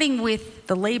starting with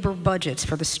the labor budgets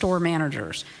for the store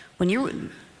managers, when you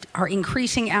are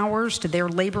increasing hours, do their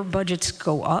labor budgets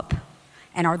go up?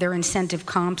 And are their incentive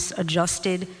comps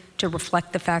adjusted to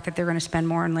reflect the fact that they're going to spend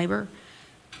more on labor?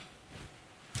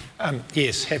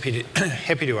 Yes, happy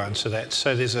to answer that.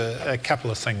 So there's a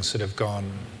couple of things that have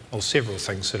gone, or several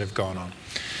things that have gone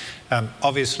on.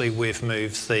 Obviously, we've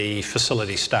moved the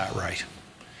facility start rate.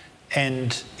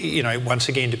 And, you know, once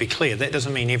again, to be clear, that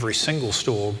doesn't mean every single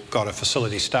store got a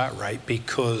facility start rate,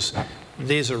 because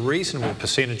there's a reasonable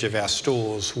percentage of our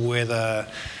stores, whether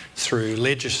through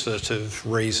legislative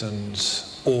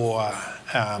reasons or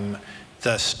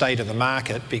the state of the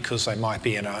market, because they might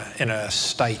be in a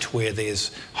state where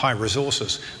there's high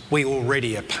resources, we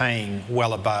already are paying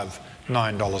well above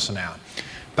 $9 an hour.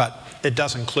 But it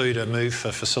does include a move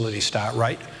for facility start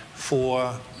rate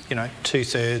for, you know,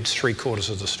 2/3, 3/4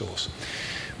 of the stores.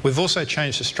 We've also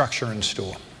changed the structure in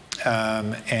store.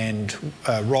 And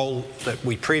a role that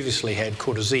we previously had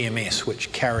called a ZMS,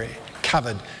 which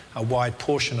covered a wide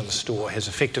portion of the store, has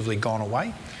effectively gone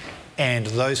away. And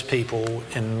those people,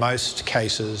 in most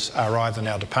cases, are either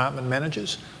now department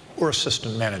managers or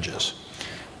assistant managers.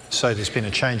 So there's been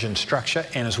a change in structure,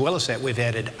 and as well as that, we've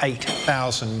added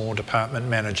 8,000 more department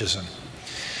managers in.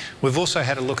 We've also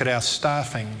had a look at our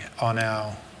staffing on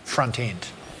our front end,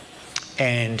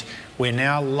 and we're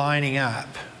now lining up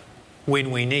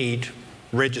when we need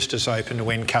registers open to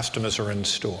when customers are in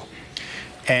store.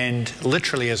 And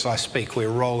literally, as I speak, we're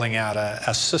rolling out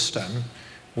a system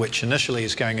which initially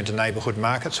is going into neighbourhood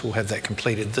markets. We'll have that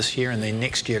completed this year, and then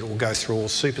next year it will go through all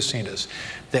supercentres,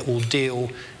 that will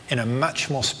deal in a much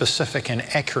more specific and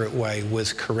accurate way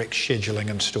with correct scheduling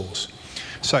in stores.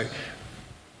 So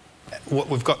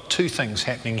we've got two things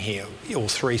happening here, or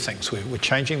three things. We're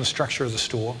changing the structure of the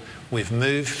store, we've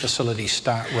moved facility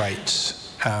start rates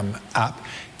up,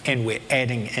 and we're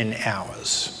adding in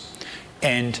hours.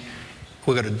 And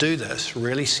we've got to do this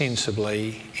really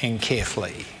sensibly and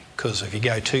carefully, because if you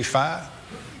go too far,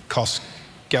 costs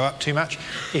go up too much.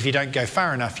 If you don't go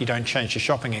far enough, you don't change the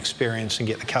shopping experience and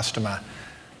get the customer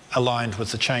aligned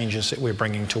with the changes that we're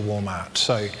bringing to Walmart.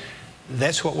 So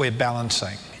that's what we're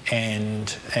balancing.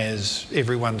 And as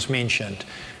everyone's mentioned,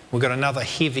 we've got another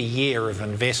heavy year of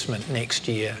investment next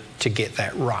year to get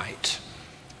that right.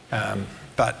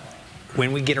 But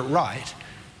when we get it right,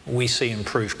 we see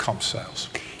improved comp sales.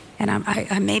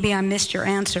 And maybe I missed your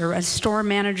answer. A store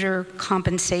manager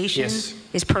compensation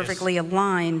is perfectly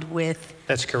aligned with...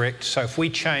 That's correct. So if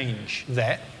we change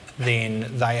that,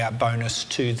 then they are bonus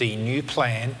to the new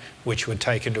plan, which would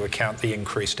take into account the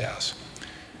increased hours.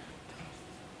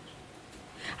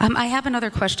 I have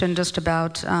another question just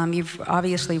about, you've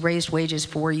obviously raised wages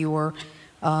for your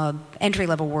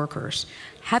entry-level workers.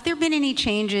 Have there been any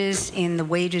changes in the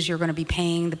wages you're going to be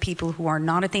paying the people who are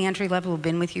not at the entry level, who've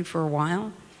been with you for a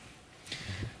while?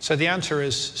 So the answer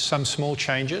is some small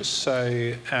changes.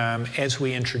 So as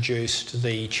we introduced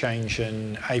the change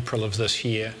in April of this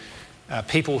year,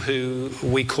 people who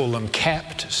we call them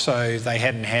capped, so they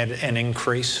hadn't had an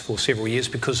increase for several years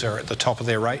because they're at the top of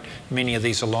their rate. Many of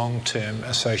these are long-term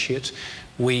associates.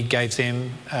 We gave them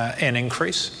an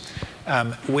increase.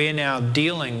 We're now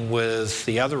dealing with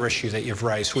the other issue that you've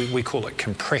raised. We call it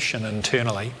compression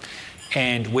internally.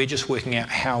 And we're just working out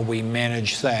how we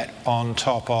manage that on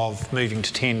top of moving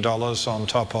to $10, on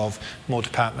top of more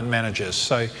department managers.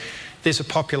 So there's a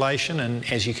population, and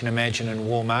as you can imagine in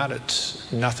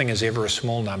Walmart, nothing is ever a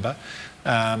small number,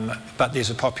 but there's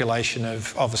a population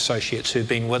of associates who've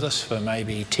been with us for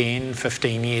maybe 10,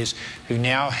 15 years, who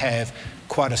now have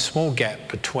quite a small gap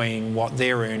between what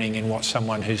they're earning and what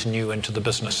someone who's new into the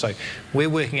business. So we're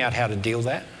working out how to deal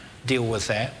with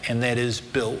that, and that is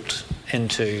built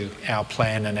into our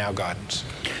plan and our guidance.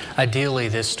 Ideally,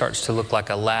 this starts to look like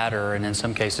a ladder, and in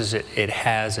some cases it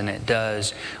has and it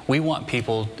does. We want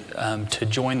people to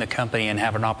join the company and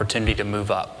have an opportunity to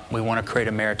move up. We want to create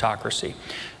a meritocracy.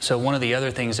 So one of the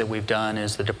other things that we've done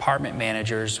is the department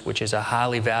managers, which is a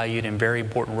highly valued and very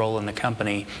important role in the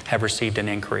company, have received an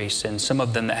increase. And some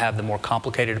of them that have the more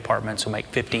complicated departments will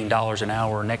make $15 an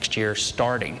hour next year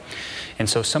starting. And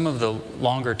so some of the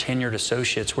longer tenured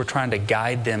associates, we're trying to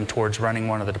guide them towards running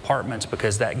one of the departments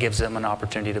because that gives them an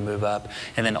opportunity to move up.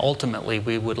 And then ultimately,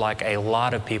 we would like a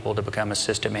lot of people to become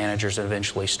assistant managers and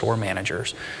eventually store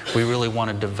managers. We really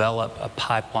want to develop a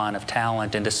pipeline of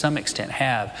talent, and to some extent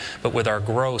have, but with our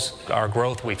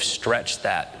growth, we've stretched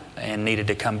that and needed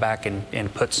to come back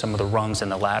and put some of the rungs in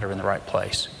the ladder in the right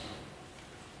place.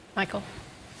 Michael.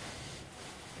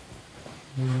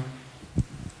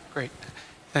 Great.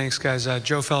 Thanks, guys.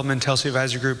 Joe Feldman, Telsey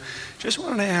Advisory Group. Just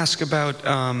wanted to ask about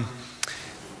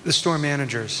the store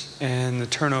managers and the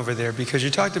turnover there, because you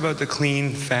talked about the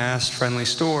clean, fast, friendly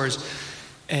stores,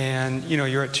 and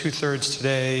you're at 2/3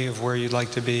 today of where you'd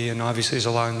like to be, and obviously there's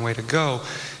a long way to go.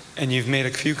 And you've made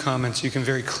a few comments. You can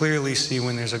very clearly see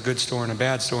when there's a good store and a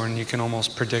bad store, and you can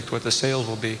almost predict what the sales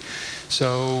will be.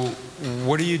 So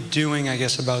what are you doing, I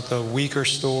guess, about the weaker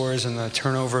stores and the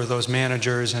turnover of those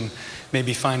managers, and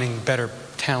maybe finding better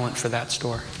talent for that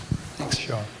store? Thanks.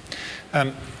 Sure.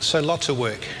 So lots of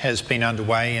work has been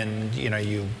underway, and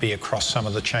you'll be across some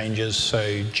of the changes.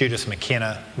 So Judith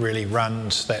McKenna really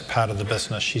runs that part of the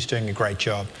business. She's doing a great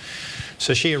job.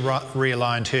 So she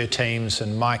realigned her teams,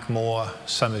 and Mike Moore,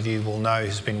 some of you will know,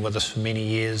 who's been with us for many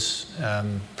years,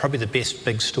 probably the best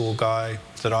big store guy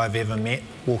that I've ever met.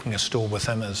 Walking a store with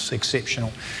him is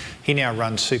exceptional. He now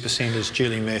runs Supercenters.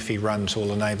 Julie Murphy runs all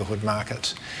the neighbourhood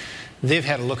markets. They've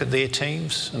had a look at their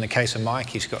teams. In the case of Mike,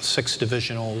 he's got 6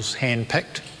 divisionals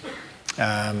hand-picked.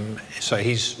 So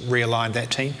he's realigned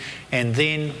that team. And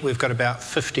then we've got about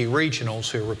 50 regionals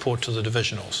who report to the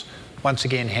divisionals. Once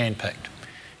again, hand-picked.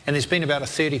 And there's been about a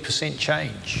 30%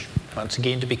 change, once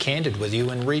again, to be candid with you,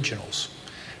 in regionals.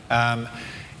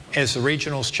 As the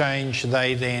regionals change,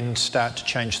 they then start to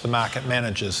change the market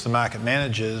managers. The market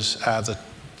managers are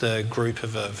the group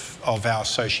of our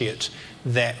associates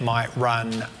that might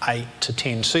run 8 to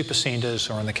 10 supercenters,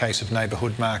 or in the case of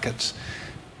neighbourhood markets,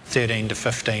 13 to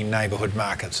 15 neighbourhood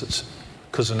markets. It's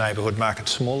because the neighbourhood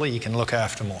market's smaller, you can look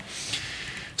after more.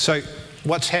 So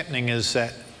what's happening is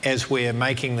that as we're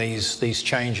making these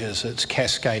changes, it's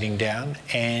cascading down,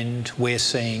 and we're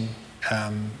seeing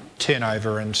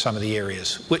turnover in some of the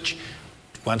areas, which,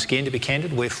 once again, to be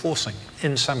candid, we're forcing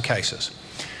in some cases.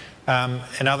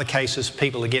 In other cases,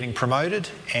 people are getting promoted,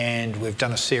 and we've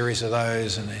done a series of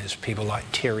those, and there's people like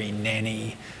Terry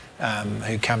Nanny,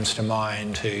 who comes to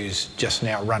mind, who's just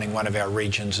now running one of our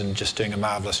regions and just doing a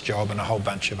marvellous job, and a whole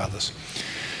bunch of others.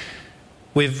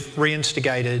 We've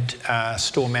reinstigated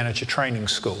store manager training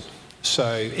school.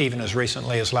 So even as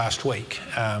recently as last week,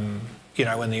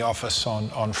 in the office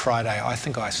on Friday, I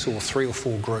think I saw 3 or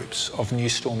 4 groups of new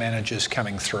store managers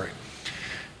coming through.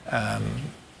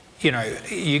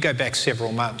 You go back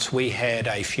several months, we had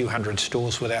a few hundred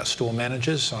stores without store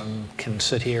managers. I can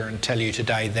sit here and tell you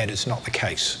today that is not the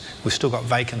case. We've still got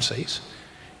vacancies,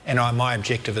 and my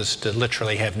objective is to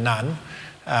literally have none.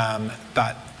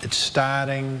 But it's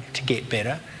starting to get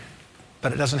better,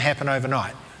 but it doesn't happen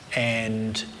overnight.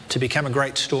 And to become a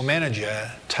great store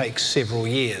manager takes several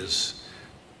years.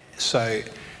 So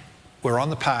we're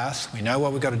on the path. We know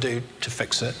what we've got to do to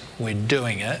fix it. We're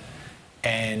doing it.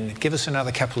 And give us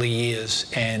another couple of years,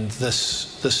 and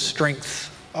this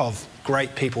strength of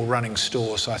great people running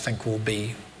stores, I think, will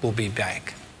be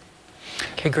back.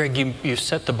 Okay, Greg, you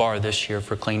set the bar this year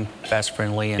for clean, fast,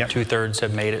 friendly, and Yep. 2/3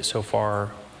 have made it so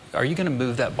far. Are you going to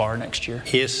move that bar next year?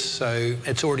 Yes, so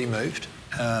it's already moved.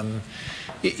 To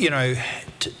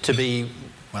be,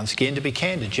 once again, to be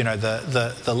candid,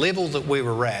 the level that we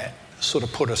were at sort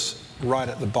of put us right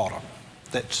at the bottom.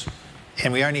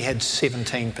 And we only had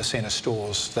 17% of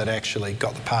stores that actually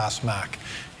got the pass mark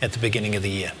at the beginning of the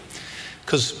year.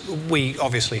 Because we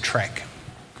obviously track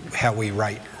how we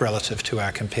rate relative to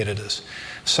our competitors.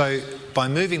 So by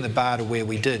moving the bar to where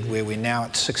we did, where we're now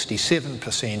at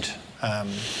 67%,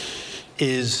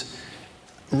 is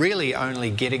really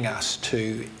only getting us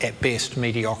to, at best,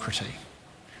 mediocrity.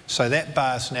 So that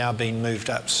bar's now been moved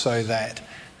up so that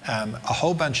a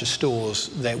whole bunch of stores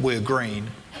that were green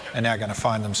are now going to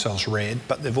find themselves red,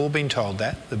 but they've all been told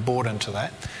that, they've bought into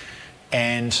that,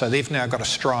 and so they've now got to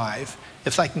strive.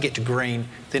 If they can get to green,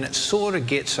 then it sort of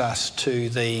gets us to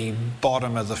the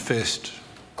bottom of the first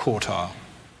quartile,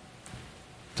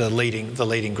 the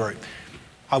leading group.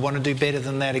 I want to do better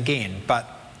than that again, but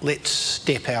let's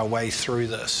step our way through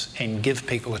this and give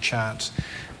people a chance,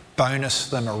 bonus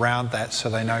them around that so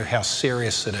they know how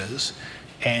serious it is,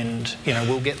 and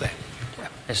we'll get there.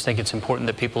 I just think it's important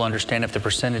that people understand if the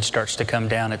percentage starts to come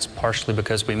down, it's partially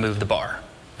because we moved the bar.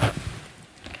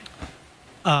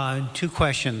 Two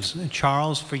questions.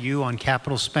 Charles, for you on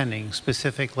capital spending,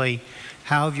 specifically,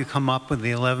 how have you come up with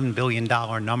the $11 billion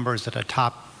number? Is it a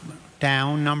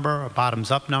top-down number, a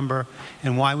bottoms-up number?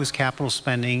 And why was capital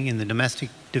spending in the domestic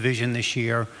division this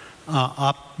year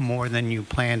up more than you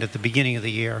planned at the beginning of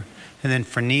the year? And then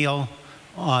for Neil,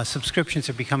 subscriptions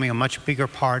are becoming a much bigger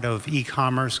part of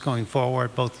e-commerce going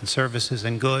forward, both in services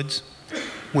and goods.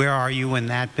 Where are you in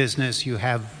that business? You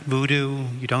have Voodoo.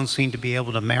 You don't seem to be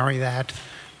able to marry that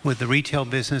with the retail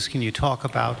business. Can you talk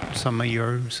about some of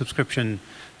your subscription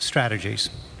strategies?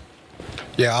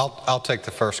 Yeah, I'll take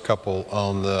the first couple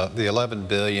on the 11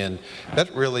 billion.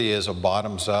 That really is a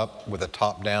bottoms up with a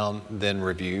top down then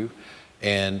review,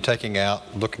 and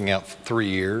looking out 3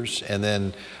 years, and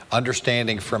then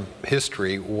understanding from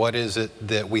history what is it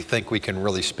that we think we can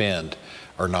really spend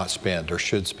or not spend or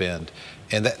should spend.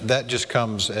 And that just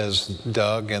comes as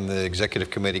Doug and the executive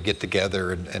committee get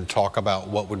together and talk about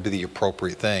what would be the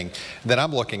appropriate thing. And then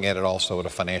I'm looking at it also at a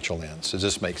financial lens. Does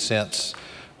this make sense?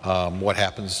 What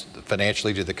happens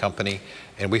financially to the company?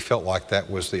 And we felt like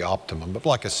that was the optimum. But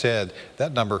like I said,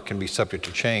 that number can be subject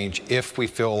to change if we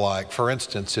feel like, for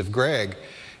instance, if Greg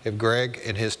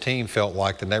and his team felt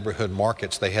like the neighborhood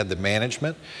markets, they had the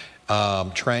management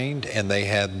trained, and they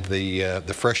had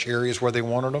the fresh areas where they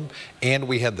wanted them, and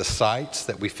we had the sites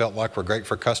that we felt like were great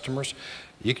for customers,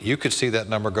 you could see that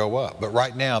number go up. But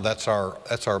right now, that's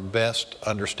our best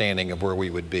understanding of where we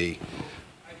would be.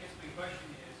 I guess my question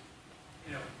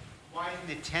is, why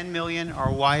isn't it 10 million,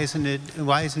 or why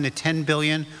isn't it 10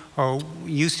 billion, or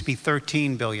used to be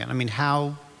 13 billion? I mean,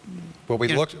 how? Well,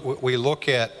 we look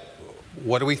at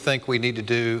what do we think we need to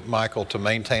do, Michael, to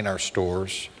maintain our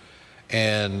stores.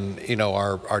 And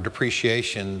our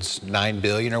depreciation's 9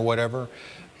 billion or whatever.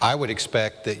 I would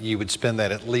expect that you would spend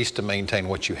that at least to maintain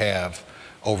what you have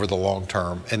over the long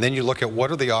term. And then you look at what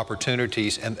are the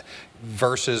opportunities, and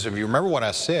versus, if you remember what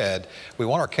I said, we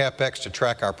want our CapEx to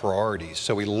track our priorities.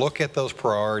 So we look at those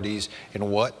priorities and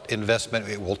what investment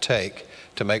it will take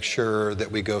to make sure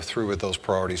that we go through with those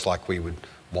priorities like we would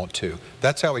want to.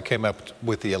 That's how we came up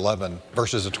with the 11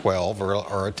 versus a 12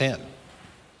 or a 10.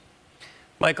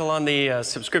 Michael, on the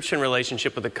subscription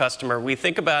relationship with the customer, we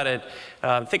think about it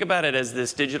as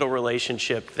this digital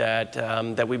relationship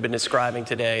that we've been describing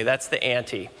today. That's the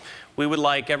ante. We would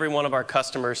like every one of our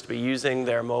customers to be using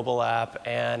their mobile app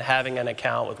and having an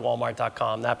account with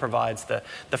Walmart.com. That provides the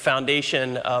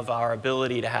foundation of our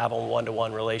ability to have a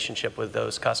one-to-one relationship with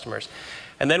those customers.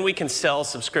 And then we can sell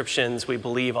subscriptions, we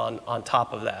believe, on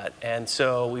top of that. And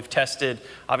so we've tested,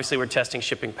 obviously we're testing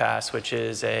Shipping Pass, which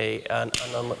is an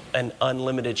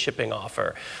unlimited shipping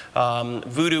offer.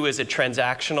 Voodoo is a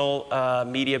transactional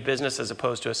media business as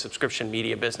opposed to a subscription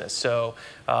media business. So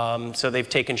they've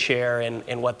taken share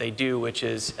in what they do, which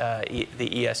is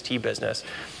the EST business.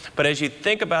 But as you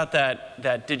think about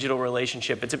that digital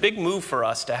relationship, it's a big move for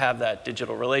us to have that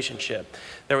digital relationship.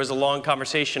 There was a long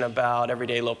conversation about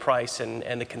everyday low price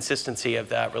and the consistency of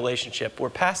that relationship. We're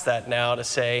past that now to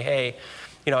say, hey,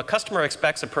 a customer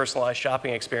expects a personalized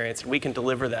shopping experience, and we can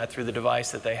deliver that through the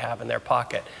device that they have in their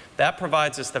pocket. That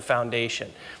provides us the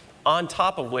foundation. On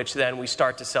top of which, then, we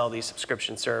start to sell these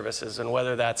subscription services, and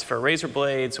whether that's for razor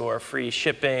blades or free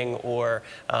shipping or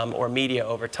media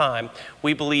over time,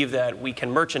 we believe that we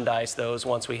can merchandise those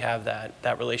once we have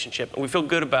that relationship. And we feel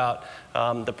good about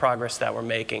the progress that we're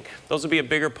making. Those will be a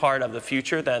bigger part of the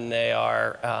future than they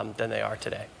are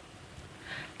today.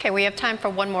 Okay, we have time for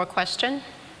one more question.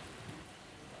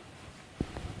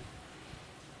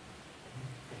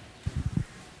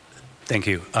 Thank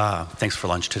you. Thanks for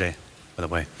lunch today, by the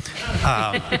way.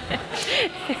 I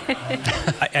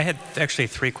had actually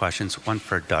 3 questions, one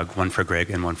for Doug, one for Greg,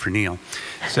 and one for Neil.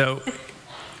 So,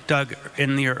 Doug,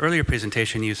 in your earlier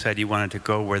presentation, you said you wanted to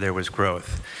go where there was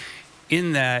growth.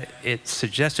 In that, it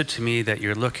suggested to me that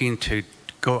you're looking to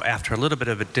go after a little bit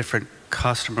of a different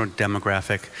customer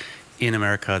demographic in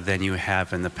America than you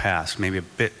have in the past, maybe a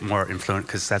bit more influent,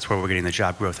 because that's where we're getting the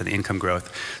job growth and the income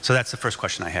growth. So that's the first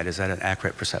question I had. Is that an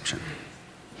accurate perception?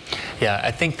 Yeah, I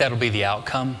think that'll be the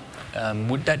outcome.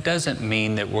 That doesn't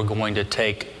mean that we're going to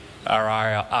take our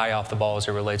eye off the ball as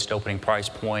it relates to opening price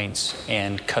points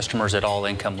and customers at all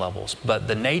income levels. But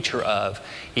the nature of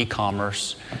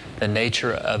e-commerce, the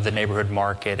nature of the neighborhood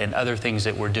market, and other things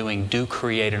that we're doing do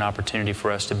create an opportunity for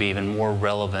us to be even more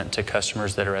relevant to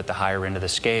customers that are at the higher end of the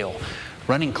scale.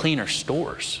 Running cleaner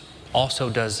stores also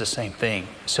does the same thing.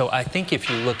 So I think if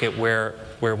you look at where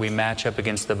we match up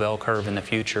against the bell curve in the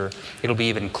future, it'll be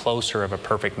even closer of a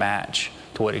perfect match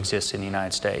to what exists in the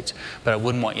United States. But I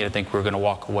wouldn't want you to think we're going to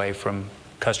walk away from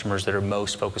customers that are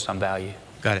most focused on value.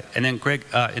 Got it. And then Greg,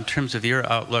 in terms of your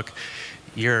outlook,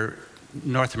 your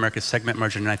North America segment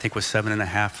margin, I think, was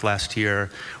 7.5 last year.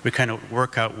 We kind of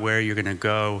work out where you're going to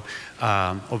go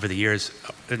over the years,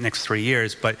 the next 3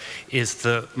 years. But is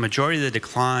the majority of the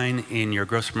decline in your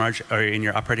gross margin or in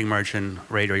your operating margin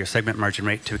rate or your segment margin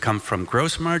rate to come from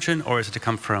gross margin, or is it to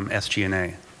come from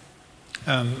SG&A?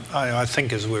 I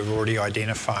think, as we've already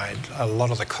identified, a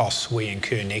lot of the costs we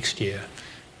incur next year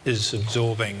is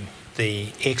absorbing the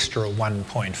extra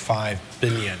 $1.5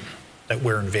 billion that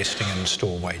we're investing in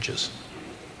store wages.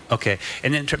 Okay,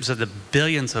 and in terms of the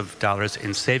billions of dollars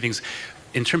in savings,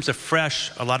 in terms of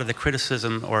Fresh, a lot of the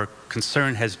criticism or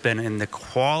concern has been in the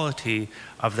quality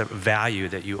of the value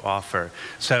that you offer.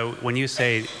 So when you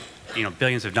say,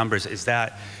 billions of numbers, is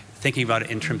that thinking about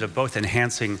it in terms of both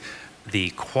enhancing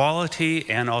the quality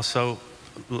and also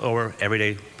lower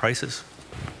everyday prices?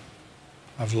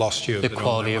 I've lost you. The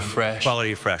quality of Fresh.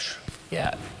 Quality of Fresh.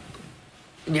 Yeah.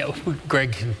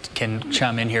 Greg can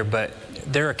chime in here, but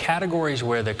there are categories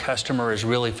where the customer is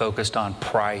really focused on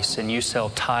price, and you sell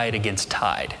Tide against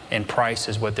Tide, and price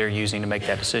is what they're using to make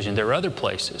that decision. There are other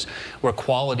places where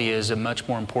quality is a much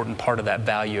more important part of that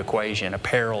value equation.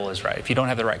 Apparel is right. If you don't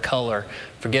have the right color,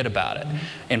 forget about it.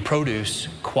 In produce,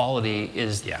 quality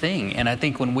is the thing. And I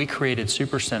think when we created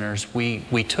Supercenters,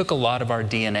 we took a lot of our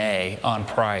DNA on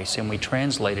price and we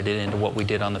translated it into what we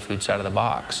did on the food side of the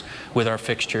box with our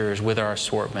fixtures, with our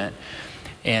assortment.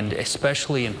 And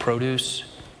especially in produce,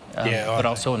 but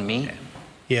also in meat.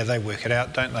 Yeah, they work it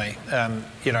out, don't they?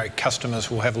 Customers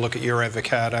will have a look at your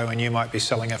avocado and you might be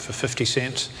selling it for 50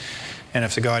 cents. And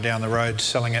if the guy down the road's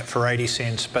selling it for 80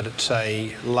 cents, but it's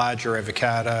a larger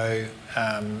avocado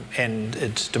and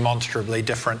it's demonstrably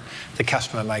different, the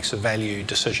customer makes a value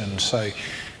decision. So,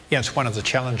 it's one of the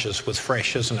challenges with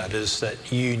Fresh, isn't it, is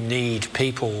that you need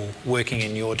people working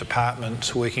in your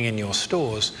departments, working in your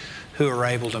stores, who are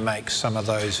able to make some of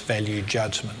those value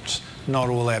judgments. Not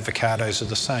all avocados are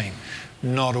the same.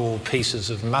 Not all pieces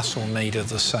of muscle meat are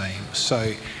the same.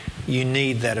 So you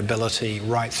need that ability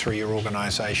right through your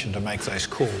organisation to make those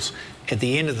calls. At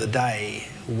the end of the day,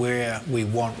 where we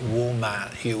want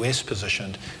Walmart US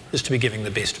positioned is to be giving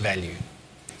the best value.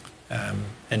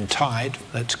 In Tide,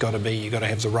 that's got to be, you've got to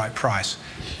have the right price.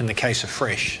 In the case of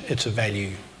Fresh, it's a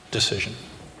value decision.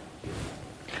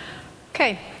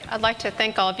 Okay. I'd like to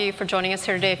thank all of you for joining us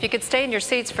here today. If you could stay in your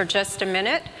seats for just a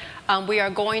minute, we are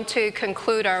going to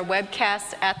conclude our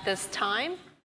webcast at this time.